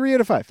okay. 3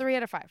 out of 5. 3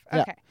 out of 5.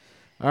 Yeah. Okay.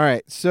 All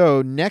right.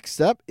 So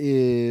next up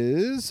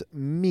is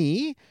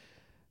me.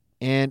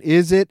 And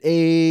is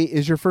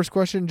your first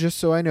question, just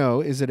so I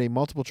know, is it a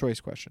multiple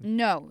choice question?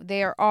 No,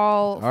 they are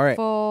all right.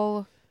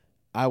 full.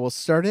 I will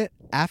start it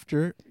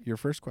after your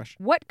first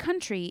question. What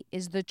country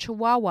is the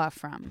Chihuahua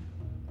from?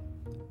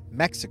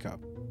 Mexico.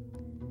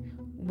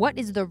 What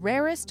is the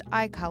rarest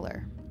eye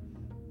color?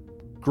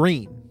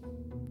 Green.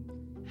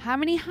 How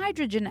many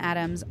hydrogen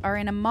atoms are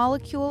in a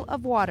molecule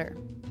of water?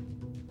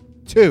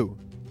 2.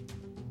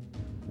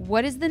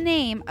 What is the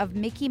name of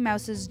Mickey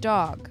Mouse's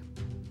dog?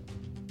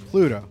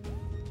 Pluto.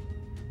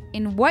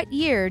 In what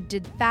year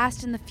did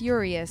Fast and the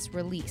Furious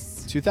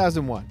release?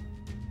 2001.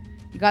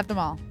 You got them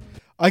all.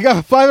 I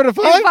got 5 out of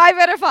 5? 5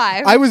 out of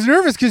 5. I was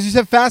nervous because you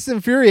said Fast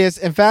and Furious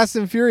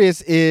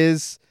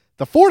is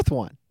The fourth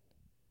one.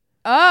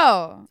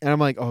 Oh, And I'm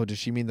like, oh, does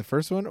she mean the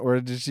first one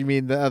or does she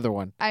mean the other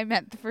one? I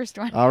meant the first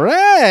one. All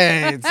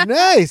right. It's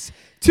nice.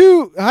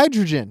 2,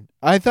 hydrogen.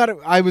 I thought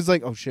I was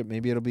like, oh shit,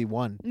 maybe it'll be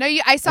 1. No,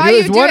 I saw I knew you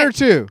it was do 1 it. or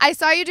 2. I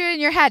saw you do it in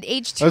your head.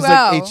 H2O. I was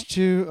like,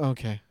 H2.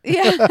 Okay.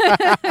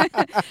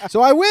 Yeah.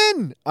 So I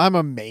win. I'm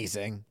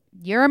amazing.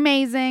 You're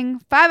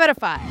amazing. 5 out of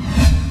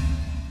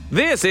 5.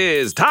 This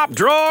is Top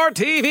Drawer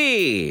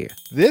TV.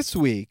 This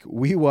week,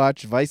 we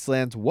watched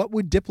Viceland's What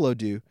Would Diplo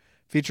Do?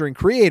 Featuring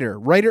creator,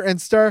 writer, and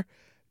star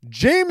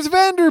James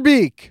Van Der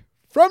Beek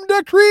from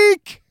Da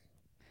Creek.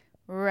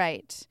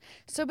 Right.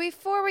 So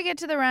before we get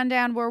to the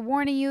rundown, we're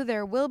warning you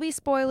there will be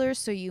spoilers,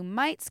 so you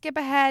might skip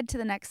ahead to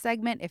the next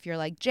segment if you're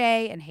like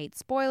Jay and hate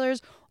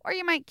spoilers, or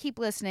you might keep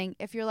listening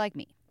if you're like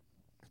me.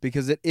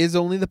 Because it is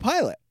only the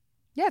pilot.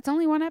 Yeah, it's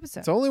only one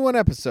episode. It's only 1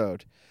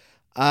 episode.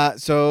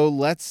 So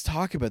let's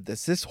talk about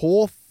this. This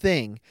whole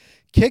thing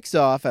kicks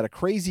off at a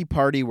crazy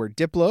party where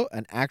Diplo,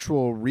 an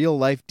actual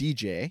real-life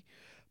DJ,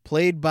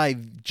 played by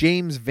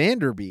James Van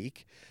Der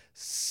Beek,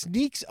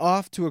 sneaks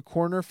off to a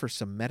corner for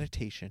some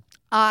meditation.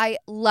 I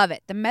love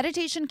it. The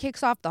meditation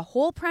kicks off the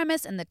whole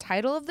premise and the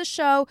title of the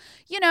show,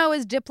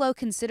 as Diplo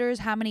considers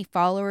how many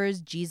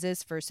followers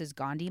Jesus versus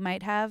Gandhi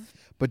might have.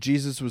 But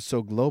Jesus was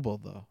so global,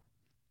 though.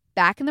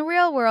 Back in the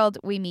real world,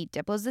 we meet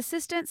Diplo's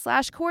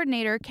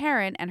assistant/coordinator,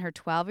 Karen, and her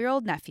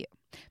 12-year-old nephew.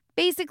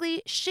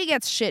 Basically, she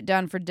gets shit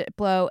done for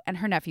Diplo, and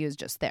her nephew is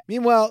just there.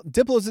 Meanwhile,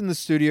 Diplo's in the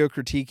studio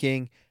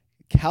critiquing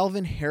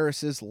Calvin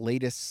Harris's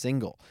latest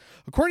single.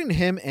 According to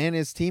him and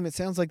his team, it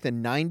sounds like the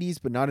 90s,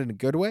 but not in a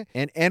good way.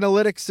 And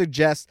analytics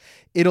suggest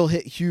it'll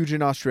hit huge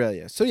in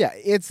Australia. So yeah,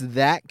 it's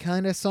that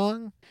kind of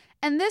song.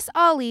 And this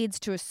all leads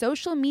to a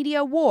social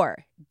media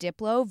war,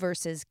 Diplo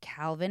versus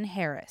Calvin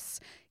Harris.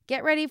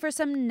 Get ready for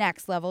some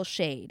next level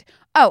shade.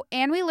 Oh,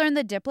 and we learned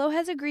that Diplo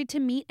has agreed to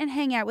meet and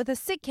hang out with a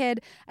sick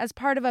kid as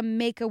part of a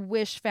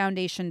Make-A-Wish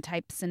Foundation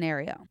type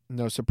scenario.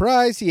 No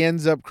surprise, he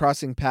ends up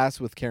crossing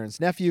paths with Karen's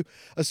nephew,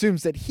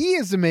 assumes that he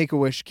is the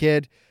Make-A-Wish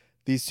kid.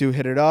 These two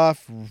hit it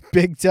off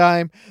big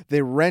time.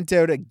 They rent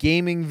out a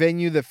gaming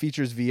venue that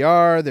features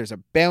VR. There's a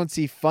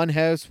bouncy fun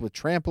house with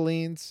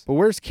trampolines. But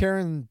where's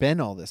Karen been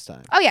all this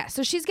time? Oh yeah,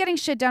 so she's getting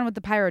shit done with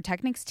the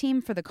pyrotechnics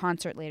team for the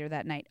concert later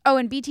that night. Oh,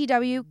 and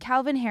BTW,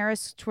 Calvin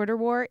Harris' Twitter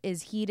war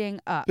is heating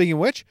up. Speaking of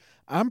which,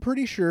 I'm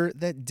pretty sure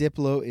that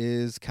Diplo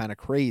is kind of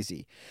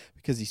crazy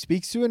because he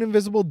speaks to an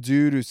invisible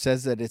dude who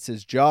says that it's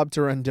his job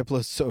to run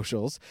Diplo's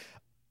socials.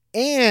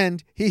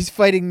 And he's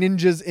fighting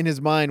ninjas in his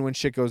mind when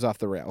shit goes off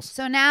the rails.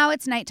 So now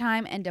it's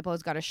nighttime and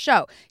Diplo's got a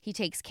show. He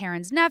takes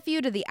Karen's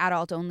nephew to the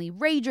adult-only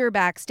Rager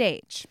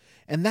backstage.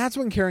 And that's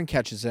when Karen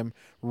catches him,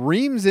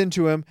 reams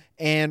into him,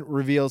 and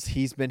reveals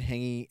he's been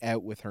hanging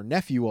out with her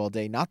nephew all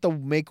day, not the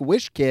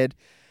Make-A-Wish kid.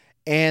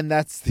 And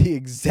that's the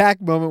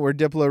exact moment where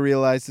Diplo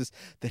realizes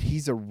that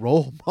he's a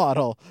role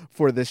model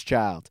for this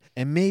child.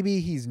 And maybe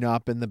he's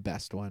not been the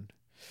best one.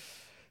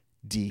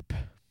 Deep.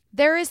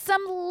 There is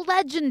some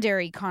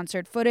legendary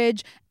concert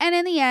footage, and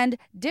in the end,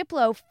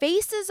 Diplo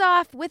faces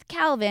off with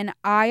Calvin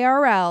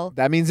IRL.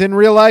 That means in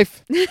real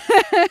life.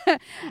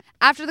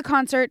 After the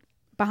concert,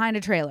 behind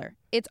a trailer.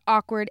 It's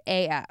awkward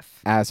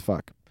AF. As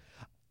fuck.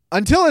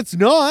 Until it's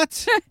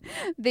not.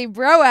 They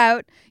bro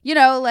out,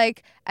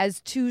 like as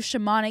two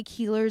shamanic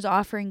healers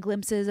offering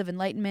glimpses of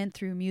enlightenment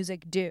through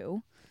music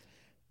do.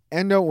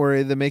 And don't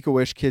worry, the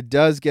Make-A-Wish kid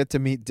does get to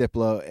meet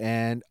Diplo,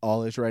 and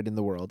all is right in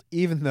the world,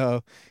 even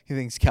though he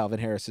thinks Calvin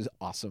Harris is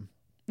awesome.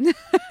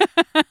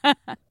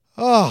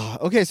 Oh,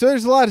 okay, so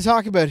there's a lot to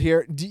talk about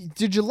here.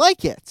 Did you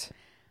like it?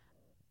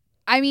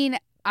 I mean,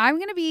 I'm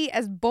going to be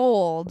as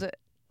bold,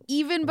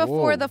 even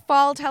before Whoa. the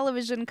fall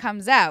television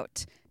comes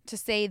out, to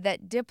say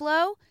that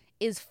Diplo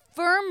is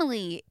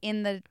firmly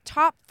in the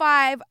top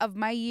 5 of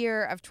my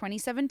year of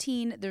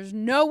 2017. There's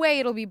no way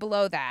it'll be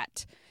below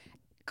that.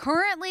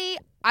 Currently,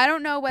 I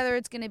don't know whether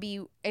it's going to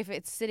be, if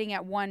it's sitting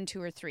at 1,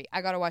 2, or 3.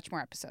 I got to watch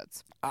more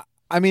episodes.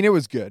 I mean, it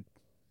was good.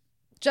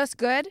 Just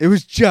good? It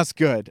was just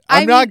good.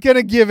 I'm not going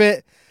to give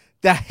it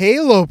the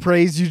Halo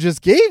praise you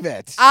just gave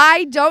it.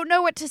 I don't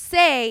know what to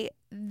say.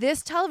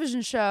 This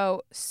television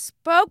show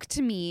spoke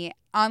to me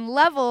on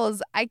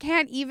levels I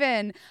can't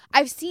even.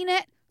 I've seen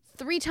it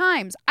 3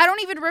 times. I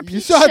don't even repeat You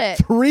saw shit.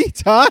 it 3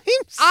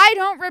 times? I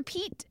don't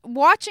repeat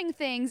watching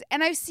things,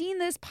 and I've seen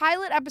this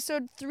pilot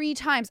episode 3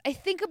 times. I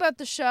think about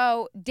the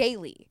show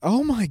daily.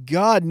 Oh my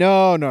God.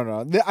 No.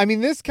 I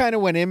mean, this kind of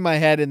went in my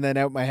head and then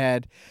out my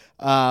head.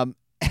 And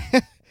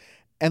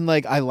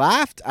like, I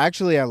laughed.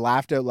 Actually, I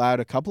laughed out loud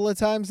a couple of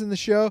times in the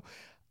show.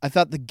 I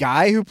thought the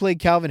guy who played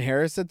Calvin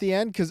Harris at the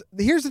end, because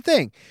here's the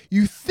thing.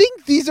 You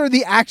think these are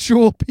the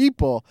actual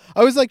people.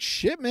 I was like,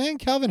 shit, man,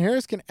 Calvin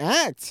Harris can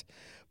act.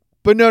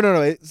 But no.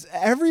 It's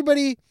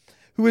everybody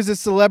who is a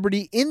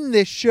celebrity in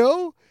this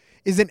show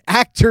is an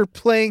actor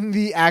playing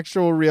the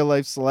actual real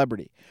life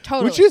celebrity.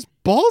 Totally. Which is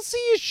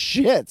ballsy as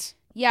shit.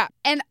 Yeah.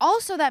 And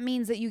also that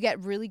means that you get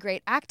really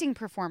great acting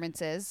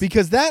performances.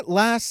 Because that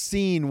last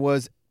scene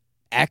was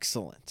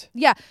excellent.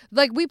 Yeah.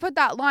 Like we put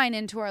that line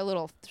into our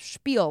little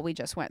spiel we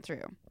just went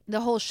through.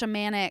 The whole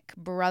shamanic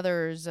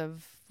brothers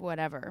of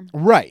whatever.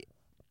 Right.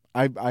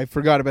 I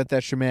forgot about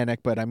that shamanic,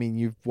 but I mean,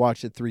 you've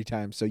watched it 3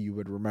 times, so you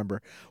would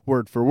remember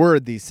word for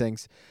word these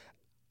things.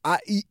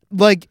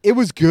 It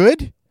was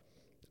good.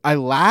 I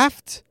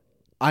laughed.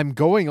 I'm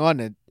going on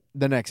to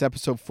the next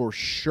episode for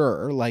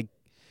sure. Like,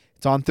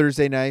 it's on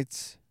Thursday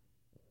nights.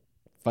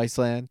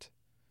 Viceland.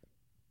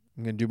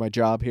 I'm going to do my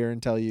job here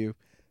and tell you,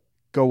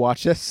 go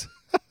watch this.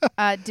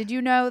 Did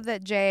you know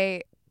that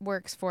Jay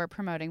works for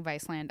promoting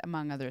Viceland,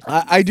 among other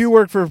things? I do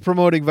work for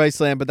promoting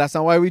Viceland, but that's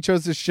not why we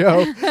chose this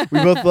show. We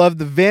both love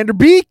the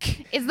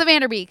Vanderbeek. It's the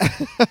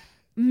Vanderbeek.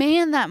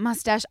 Man, that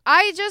mustache.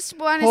 I just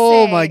want to say.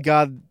 Oh, my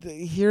God.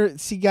 Here,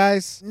 see,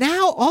 guys.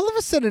 Now, all of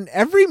a sudden,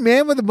 every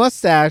man with a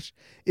mustache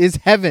is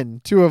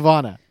heaven to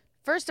Ivana.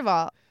 First of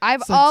all,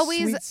 I've It's like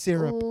always sweet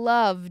syrup.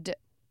 loved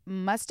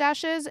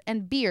mustaches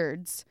and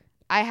beards.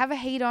 I have a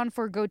hate on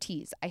for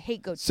goatees. I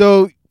hate goatees.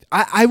 So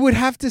I would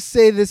have to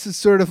say this is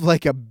sort of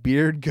like a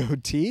beard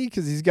goatee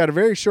because he's got a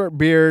very short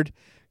beard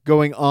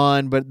going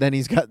on, but then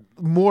he's got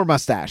more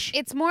mustache.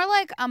 It's more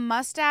like a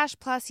mustache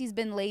plus he's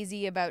been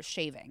lazy about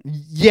shaving.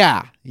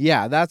 Yeah,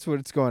 that's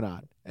what's going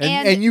on.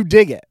 And- And you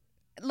dig it.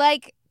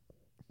 Like,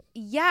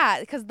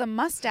 yeah, because the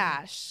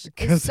mustache is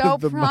 'Cause so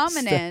of the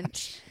prominent.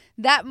 mustache.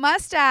 That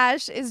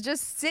mustache is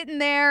just sitting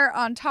there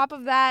on top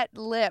of that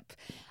lip.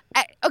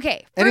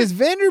 Okay. And first- is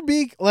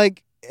Vanderbeek,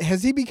 like,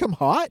 has he become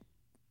hot?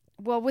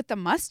 well, with the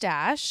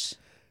mustache.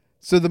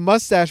 So the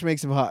mustache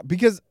makes him hot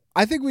because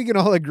I think we can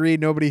all agree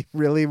nobody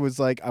really was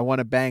like, I want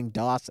to bang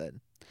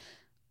Dawson.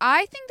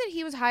 I think that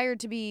he was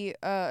hired to be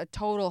a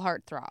total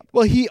heartthrob.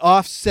 Well, he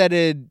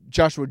offsetted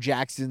Joshua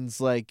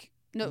Jackson's like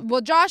No,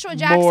 well, Joshua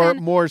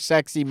Jackson more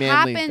sexy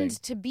manly happened thing.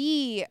 to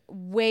be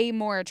way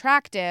more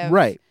attractive.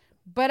 Right.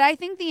 But I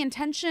think the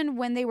intention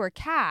when they were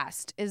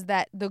cast is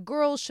that the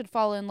girls should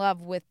fall in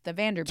love with the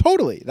Vanderbilt.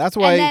 Totally. That's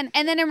why. And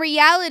then in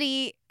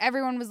reality,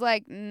 everyone was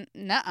like,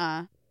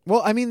 nuh-uh.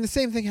 Well, I mean, the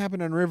same thing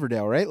happened on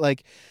Riverdale, right?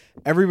 Like,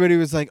 everybody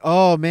was like,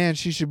 "Oh man,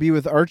 she should be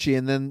with Archie,"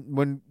 and then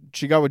when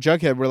she got with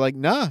Jughead, we're like,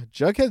 "Nah,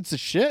 Jughead's the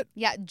shit."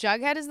 Yeah,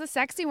 Jughead is the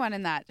sexy one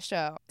in that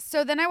show.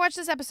 So then I watched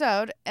this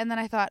episode, and then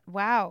I thought,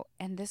 wow,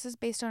 and this is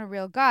based on a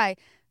real guy.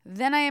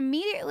 Then I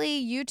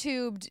immediately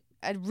YouTubed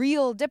a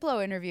real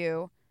Diplo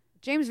interview.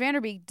 James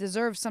Vanderbeek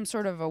deserves some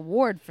sort of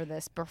award for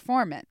this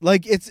performance.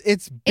 Like,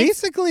 it's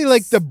basically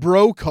like the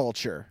bro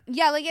culture.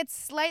 Yeah, like it's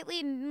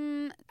slightly,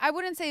 I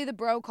wouldn't say the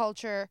bro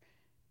culture,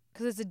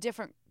 because it's a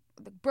different,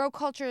 the bro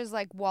culture is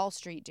like Wall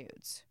Street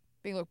dudes.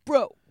 Being like,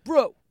 bro.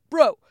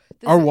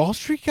 This Are is- Wall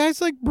Street guys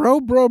like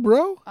bro?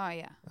 Oh,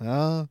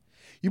 yeah.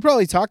 You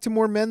probably talk to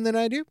more men than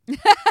I do.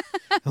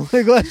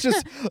 Like, let's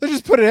just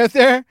put it out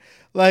there.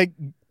 Like,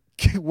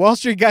 Wall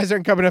Street guys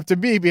aren't coming up to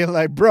me being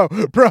like, bro.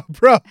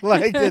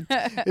 Like,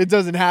 it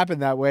doesn't happen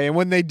that way. And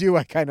when they do,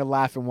 I kind of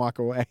laugh and walk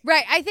away.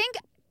 Right. I think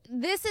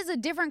this is a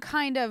different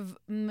kind of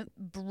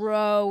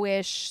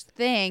bro-ish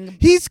thing.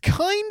 He's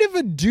kind of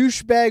a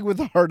douchebag with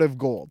a heart of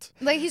gold.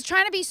 Like, he's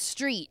trying to be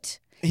street.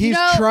 He's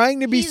trying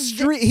to be he's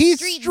street. the He's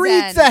street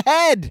streets zen.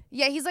 ahead.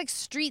 Yeah, he's like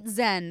street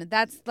zen.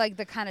 That's like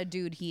the kind of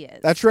dude he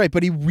is. That's right.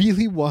 But he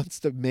really wants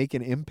to make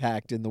an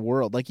impact in the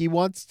world. Like, he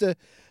wants to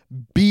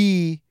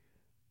be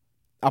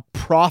a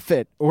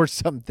prophet or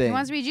something. He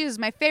wants to be Jesus.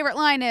 My favorite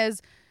line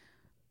is,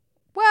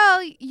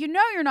 well, you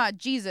know you're not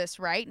Jesus,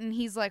 right? And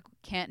he's like,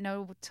 can't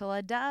know till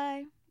I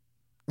die.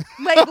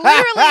 Like,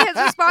 literally his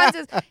response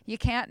is, you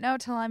can't know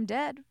till I'm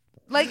dead.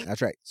 Like,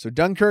 That's right. So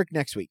Dunkirk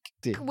next week.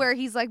 where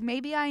he's like,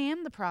 maybe I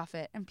am the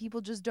prophet and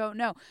people just don't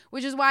know.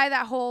 Which is why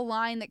that whole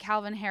line that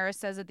Calvin Harris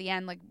says at the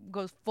end, like,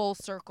 goes full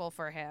circle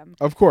for him.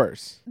 Of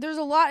course. There's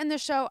a lot in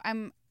this show.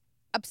 I'm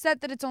upset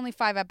that it's only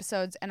 5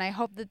 episodes, and I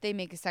hope that they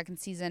make a second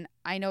season.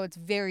 I know it's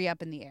very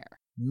up in the air.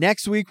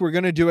 Next week, we're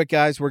going to do it,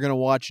 guys. We're going to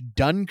watch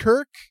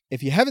Dunkirk.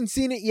 If you haven't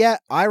seen it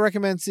yet, I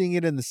recommend seeing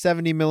it in the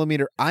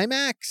 70mm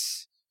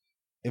IMAX.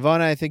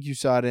 Ivana, I think you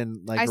saw it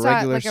in I a saw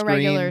regular it like screen. a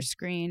regular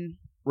screen.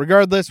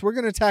 Regardless, we're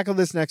going to tackle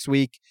this next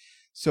week.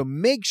 So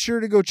make sure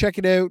to go check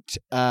it out.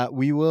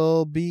 We're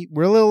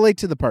a little late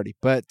to the party,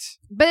 but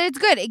But it's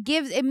good.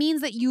 It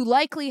means that you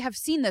likely have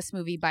seen this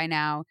movie by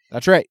now,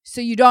 that's right.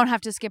 so you don't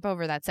have to skip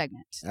over that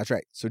segment. That's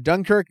right. So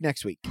Dunkirk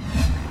next week.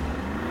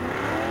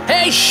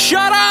 Hey,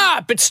 shut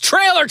up! It's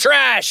trailer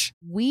trash!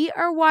 We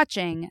are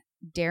watching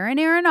Darren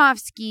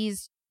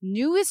Aronofsky's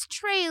newest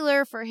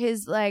trailer for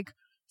his like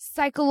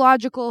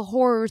psychological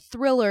horror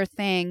thriller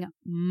thing,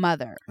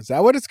 Mother. Is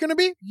that what it's going to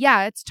be?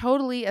 Yeah, it's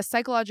totally a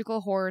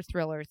psychological horror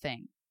thriller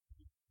thing.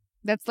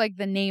 That's like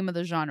the name of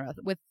the genre,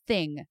 with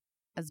thing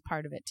as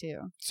part of it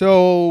too.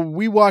 So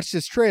we watched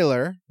this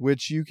trailer,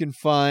 which you can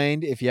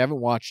find if you haven't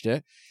watched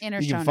it. In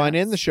our You show can find it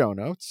in the notes. show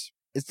notes.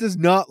 This does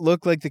not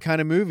look like the kind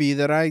of movie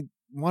that I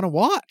want to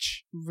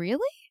watch. Really?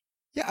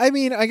 Yeah, I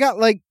mean, I got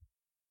like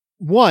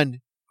one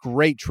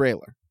great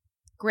trailer.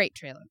 Great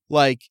trailer.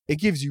 Like, it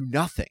gives you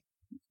nothing.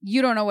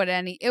 You don't know what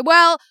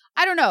well,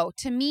 I don't know.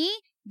 To me,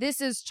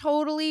 this is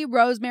totally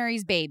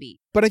Rosemary's Baby.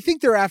 But I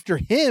think they're after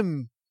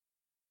him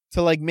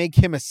to like make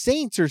him a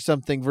saint or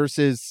something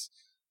versus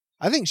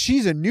I think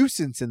she's a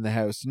nuisance in the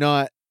house,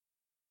 not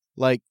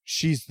like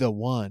she's the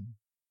one.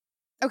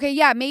 Okay,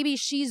 yeah, maybe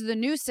she's the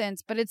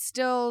nuisance, but it's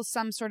still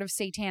some sort of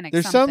satanic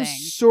There's something. some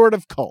sort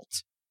of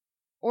cult.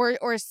 Or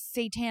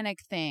satanic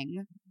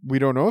thing. We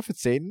don't know if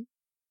it's Satan.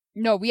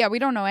 No, yeah, we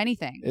don't know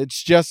anything.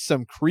 It's just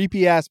some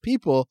creepy ass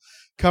people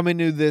coming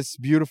to this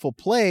beautiful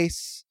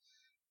place,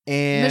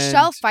 and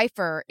Michelle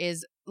Pfeiffer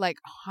is like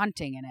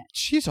haunting in it.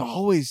 she's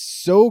always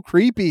so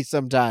creepy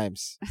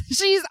sometimes.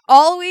 She's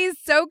always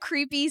so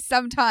creepy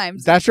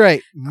sometimes. That's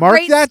right. Mark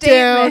Great that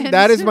down. statement.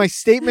 That is my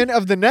statement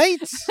of the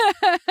night.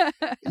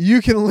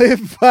 You can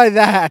live by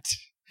that.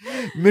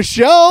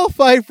 Michelle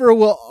Pfeiffer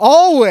will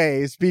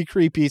always be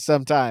creepy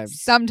sometimes.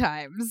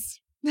 Sometimes.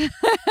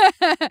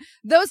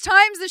 Those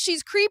times that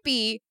she's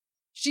creepy,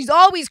 she's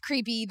always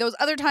creepy. Those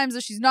other times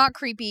that she's not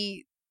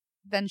creepy,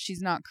 then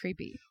she's not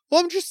creepy. Well,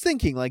 I'm just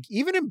thinking, like,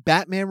 even in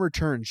Batman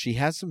Returns, she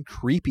has some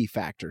creepy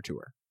factor to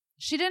her.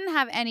 She didn't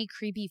have any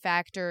creepy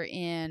factor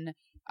in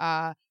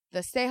the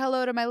Say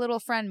Hello to My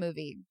Little Friend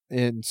movie.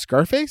 In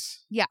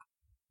Scarface? Yeah.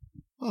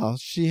 Well,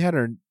 she had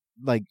her,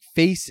 like,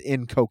 face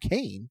in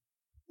cocaine.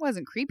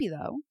 Wasn't creepy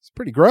though, It's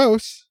pretty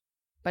gross,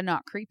 but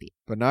not creepy.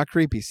 but not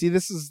creepy. See,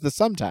 this is the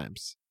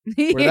sometimes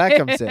where that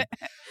comes in.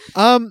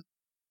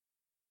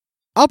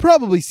 I'll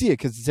probably see it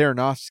because it's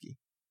Aronofsky.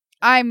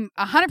 I'm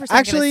 100% going to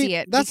Actually, see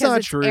it that's because not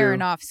it's true.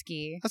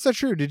 Aronofsky. That's not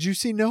true. Did you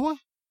see Noah?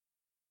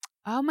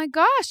 Oh my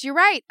gosh, you're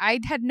right. I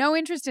had no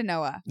interest in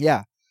Noah.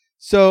 Yeah.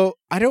 So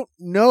I don't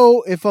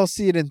know if I'll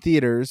see it in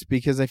theaters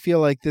because I feel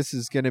like this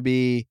is going to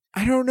be,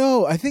 I don't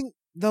know. I think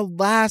the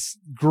last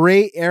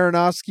great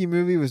Aronofsky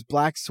movie was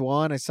Black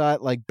Swan. I saw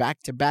it like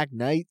back-to-back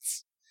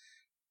nights.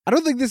 I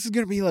don't think this is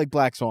going to be like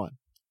Black Swan.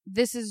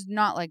 This is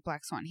not like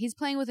Black Swan. He's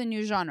playing with a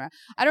new genre.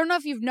 I don't know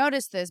if you've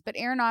noticed this, but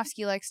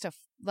Aronofsky likes to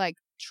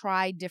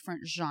try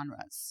different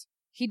genres.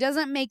 He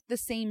doesn't make the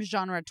same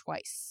genre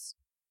twice.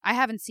 I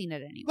haven't seen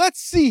it anyway.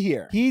 Let's see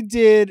here. He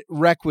did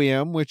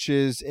Requiem, which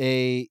is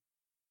Drug-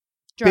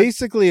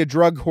 basically a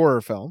drug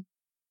horror film.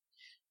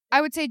 I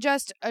would say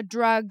just a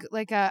drug,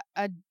 like a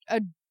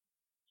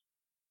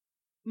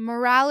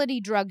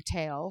morality drug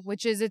tale,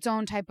 which is its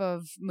own type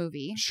of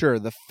movie. Sure,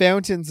 The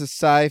Fountain's a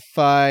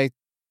sci-fi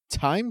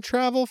time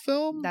travel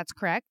film. That's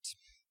correct.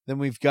 Then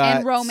we've got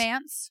And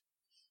romance.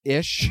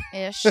 ish.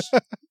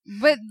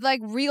 But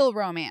like real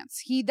romance.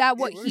 He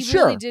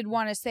Sure. really did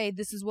want to say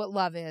this is what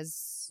love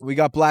is. We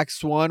got Black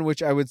Swan,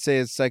 which I would say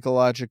is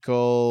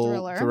psychological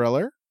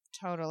thriller.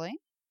 Totally.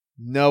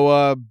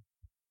 Noah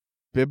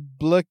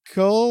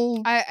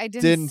biblical. I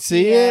Didn't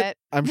see it.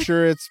 I'm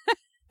sure it's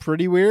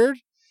pretty weird.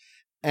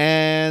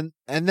 And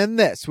then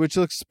this, which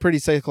looks pretty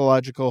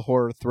psychological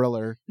horror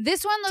thriller.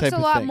 This one looks type a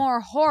of lot thing. more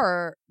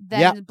horror than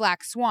Yeah.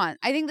 Black Swan.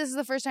 I think this is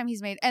the first time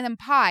he's made. And then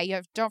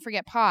Pie, don't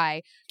forget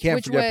Pie, Can't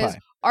which forget was Pie.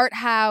 art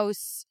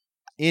house,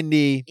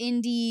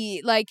 Indie.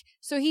 like,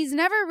 so he's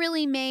never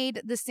really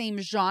made the same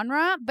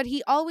genre, but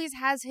he always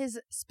has his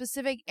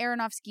specific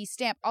Aronofsky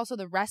stamp. Also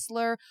The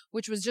Wrestler,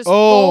 which was just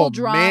full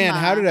drama. Man,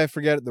 how did I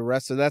forget the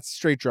rest of that's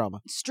straight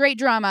drama. Straight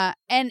drama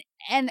and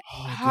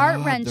Oh, God,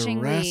 heart-wrenchingly,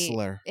 The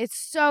Wrestler. it's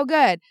so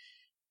good.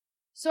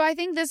 So I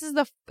think this is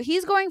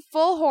he's going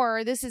full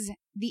horror. This is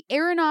the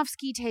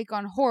Aronofsky take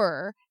on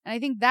horror. And I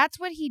think that's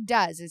what he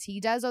does, is he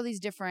does all these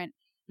different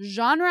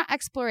genre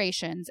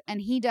explorations, and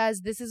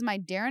this is my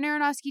Darren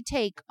Aronofsky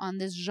take on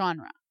this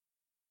genre.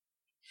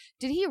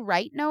 Did he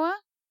write Noah?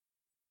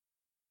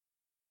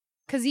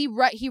 Because he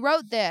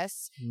wrote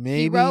this.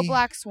 Maybe. He wrote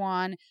Black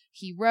Swan.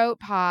 He wrote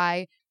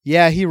Pie.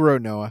 Yeah, he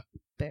wrote Noah.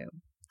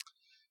 Boom.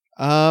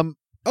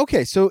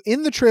 Okay, so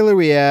in the trailer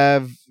we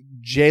have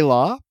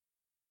J-Law.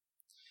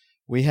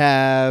 We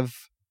have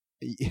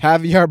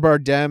Javier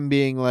Bardem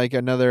being like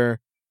another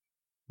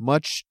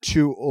much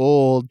too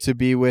old to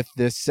be with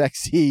this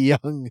sexy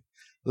young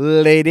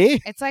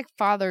lady. It's like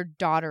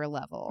father-daughter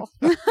level.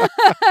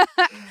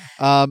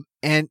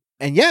 And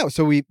yeah,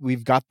 so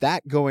we've got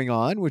that going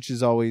on, which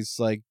is always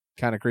like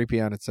kind of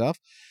creepy on itself.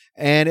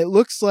 And it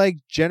looks like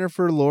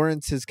Jennifer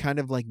Lawrence has kind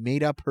of like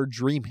made up her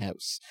dream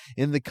house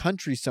in the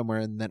country somewhere.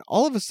 And then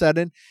all of a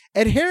sudden,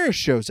 Ed Harris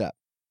shows up.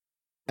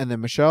 And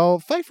then Michelle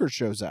Pfeiffer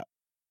shows up.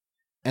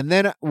 And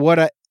then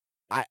what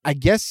I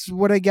guess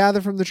what I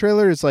gather from the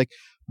trailer is like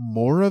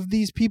more of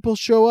these people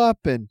show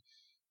up, and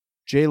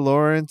Jay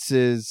Lawrence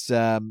is,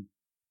 I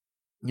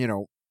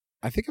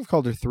think I've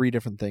called her 3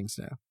 different things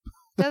now.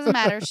 Doesn't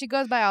matter. She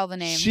goes by all the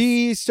names.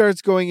 She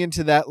starts going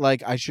into that,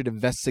 like, I should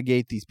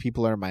investigate. These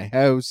people are in my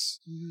house.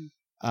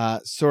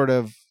 Sort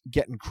of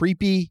getting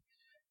creepy.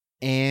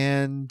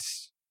 And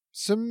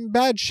some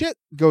bad shit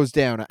goes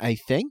down, I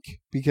think,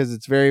 because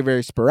it's very,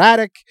 very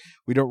sporadic.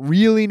 We don't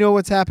really know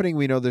what's happening.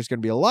 We know there's going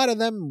to be a lot of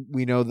them.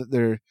 We know that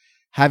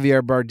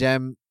Javier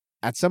Bardem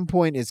at some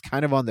point is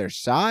kind of on their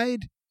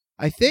side,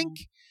 I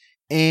think.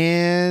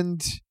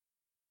 And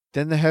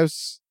then the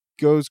house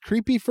goes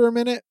creepy for a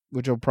minute,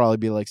 which will probably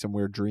be like some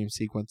weird dream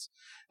sequence.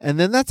 And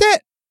then that's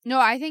it. No,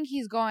 I think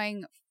he's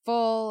going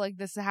full, like,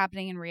 this is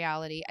happening in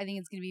reality. I think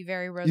it's going to be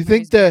very Rosemary's You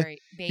think Baby.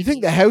 You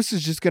think the house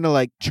is just going to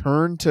like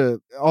turn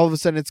to all of a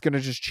sudden it's going to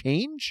just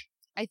change?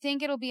 I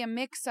think it'll be a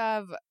mix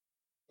of,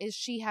 is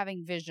she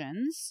having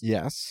visions?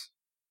 Yes.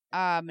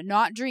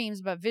 not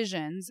dreams, but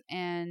visions.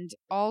 And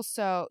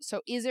also,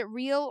 so is it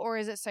real or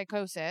is it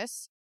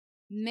psychosis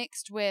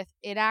mixed with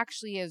it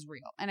actually is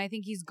real? And I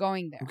think he's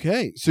going there.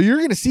 Okay, so you're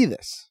going to see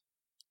this.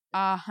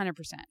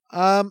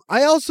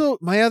 100%.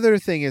 My other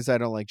thing is I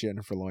don't like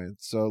Jennifer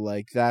Lawrence. So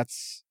like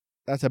that's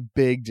a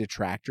big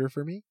detractor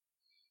for me.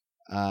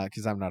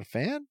 Because I'm not a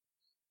fan.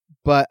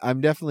 But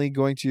I'm definitely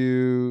going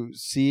to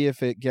see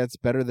if it gets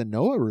better than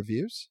Noah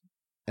reviews.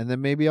 And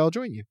then maybe I'll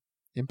join you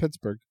in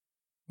Pittsburgh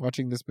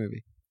watching this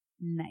movie.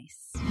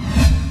 Nice.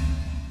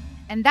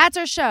 And that's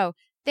our show.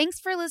 Thanks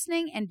for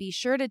listening, and be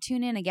sure to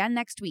tune in again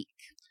next week.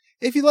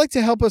 If you'd like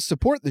to help us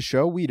support the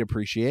show, we'd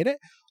appreciate it.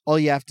 All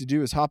you have to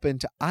do is hop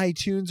into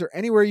iTunes or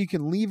anywhere you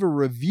can leave a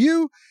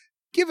review.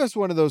 Give us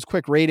one of those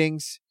quick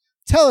ratings.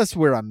 Tell us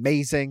we're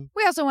amazing.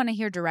 We also want to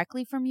hear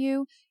directly from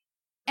you.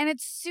 And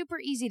it's super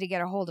easy to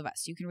get a hold of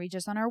us. You can reach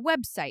us on our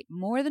website,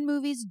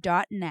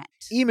 morethanmovies.net.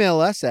 Email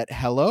us at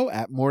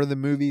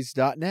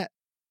hello@morethanmovies.net.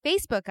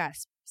 Facebook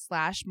us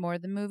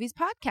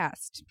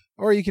 /morethanmoviespodcast.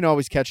 Or you can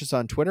always catch us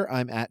on Twitter.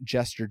 I'm at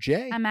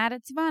JesterJ. I'm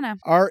at Savannah.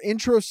 Our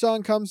intro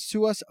song comes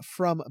to us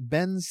from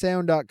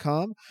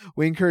bensound.com.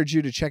 We encourage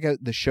you to check out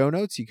the show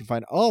notes. You can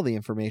find all the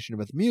information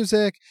about the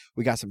music.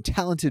 We got some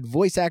talented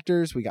voice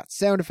actors. We got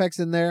sound effects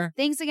in there.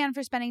 Thanks again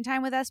for spending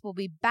time with us. We'll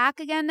be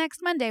back again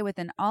next Monday with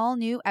an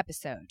all-new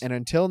episode. And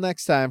until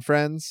next time,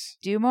 friends,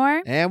 do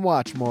more and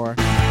watch more.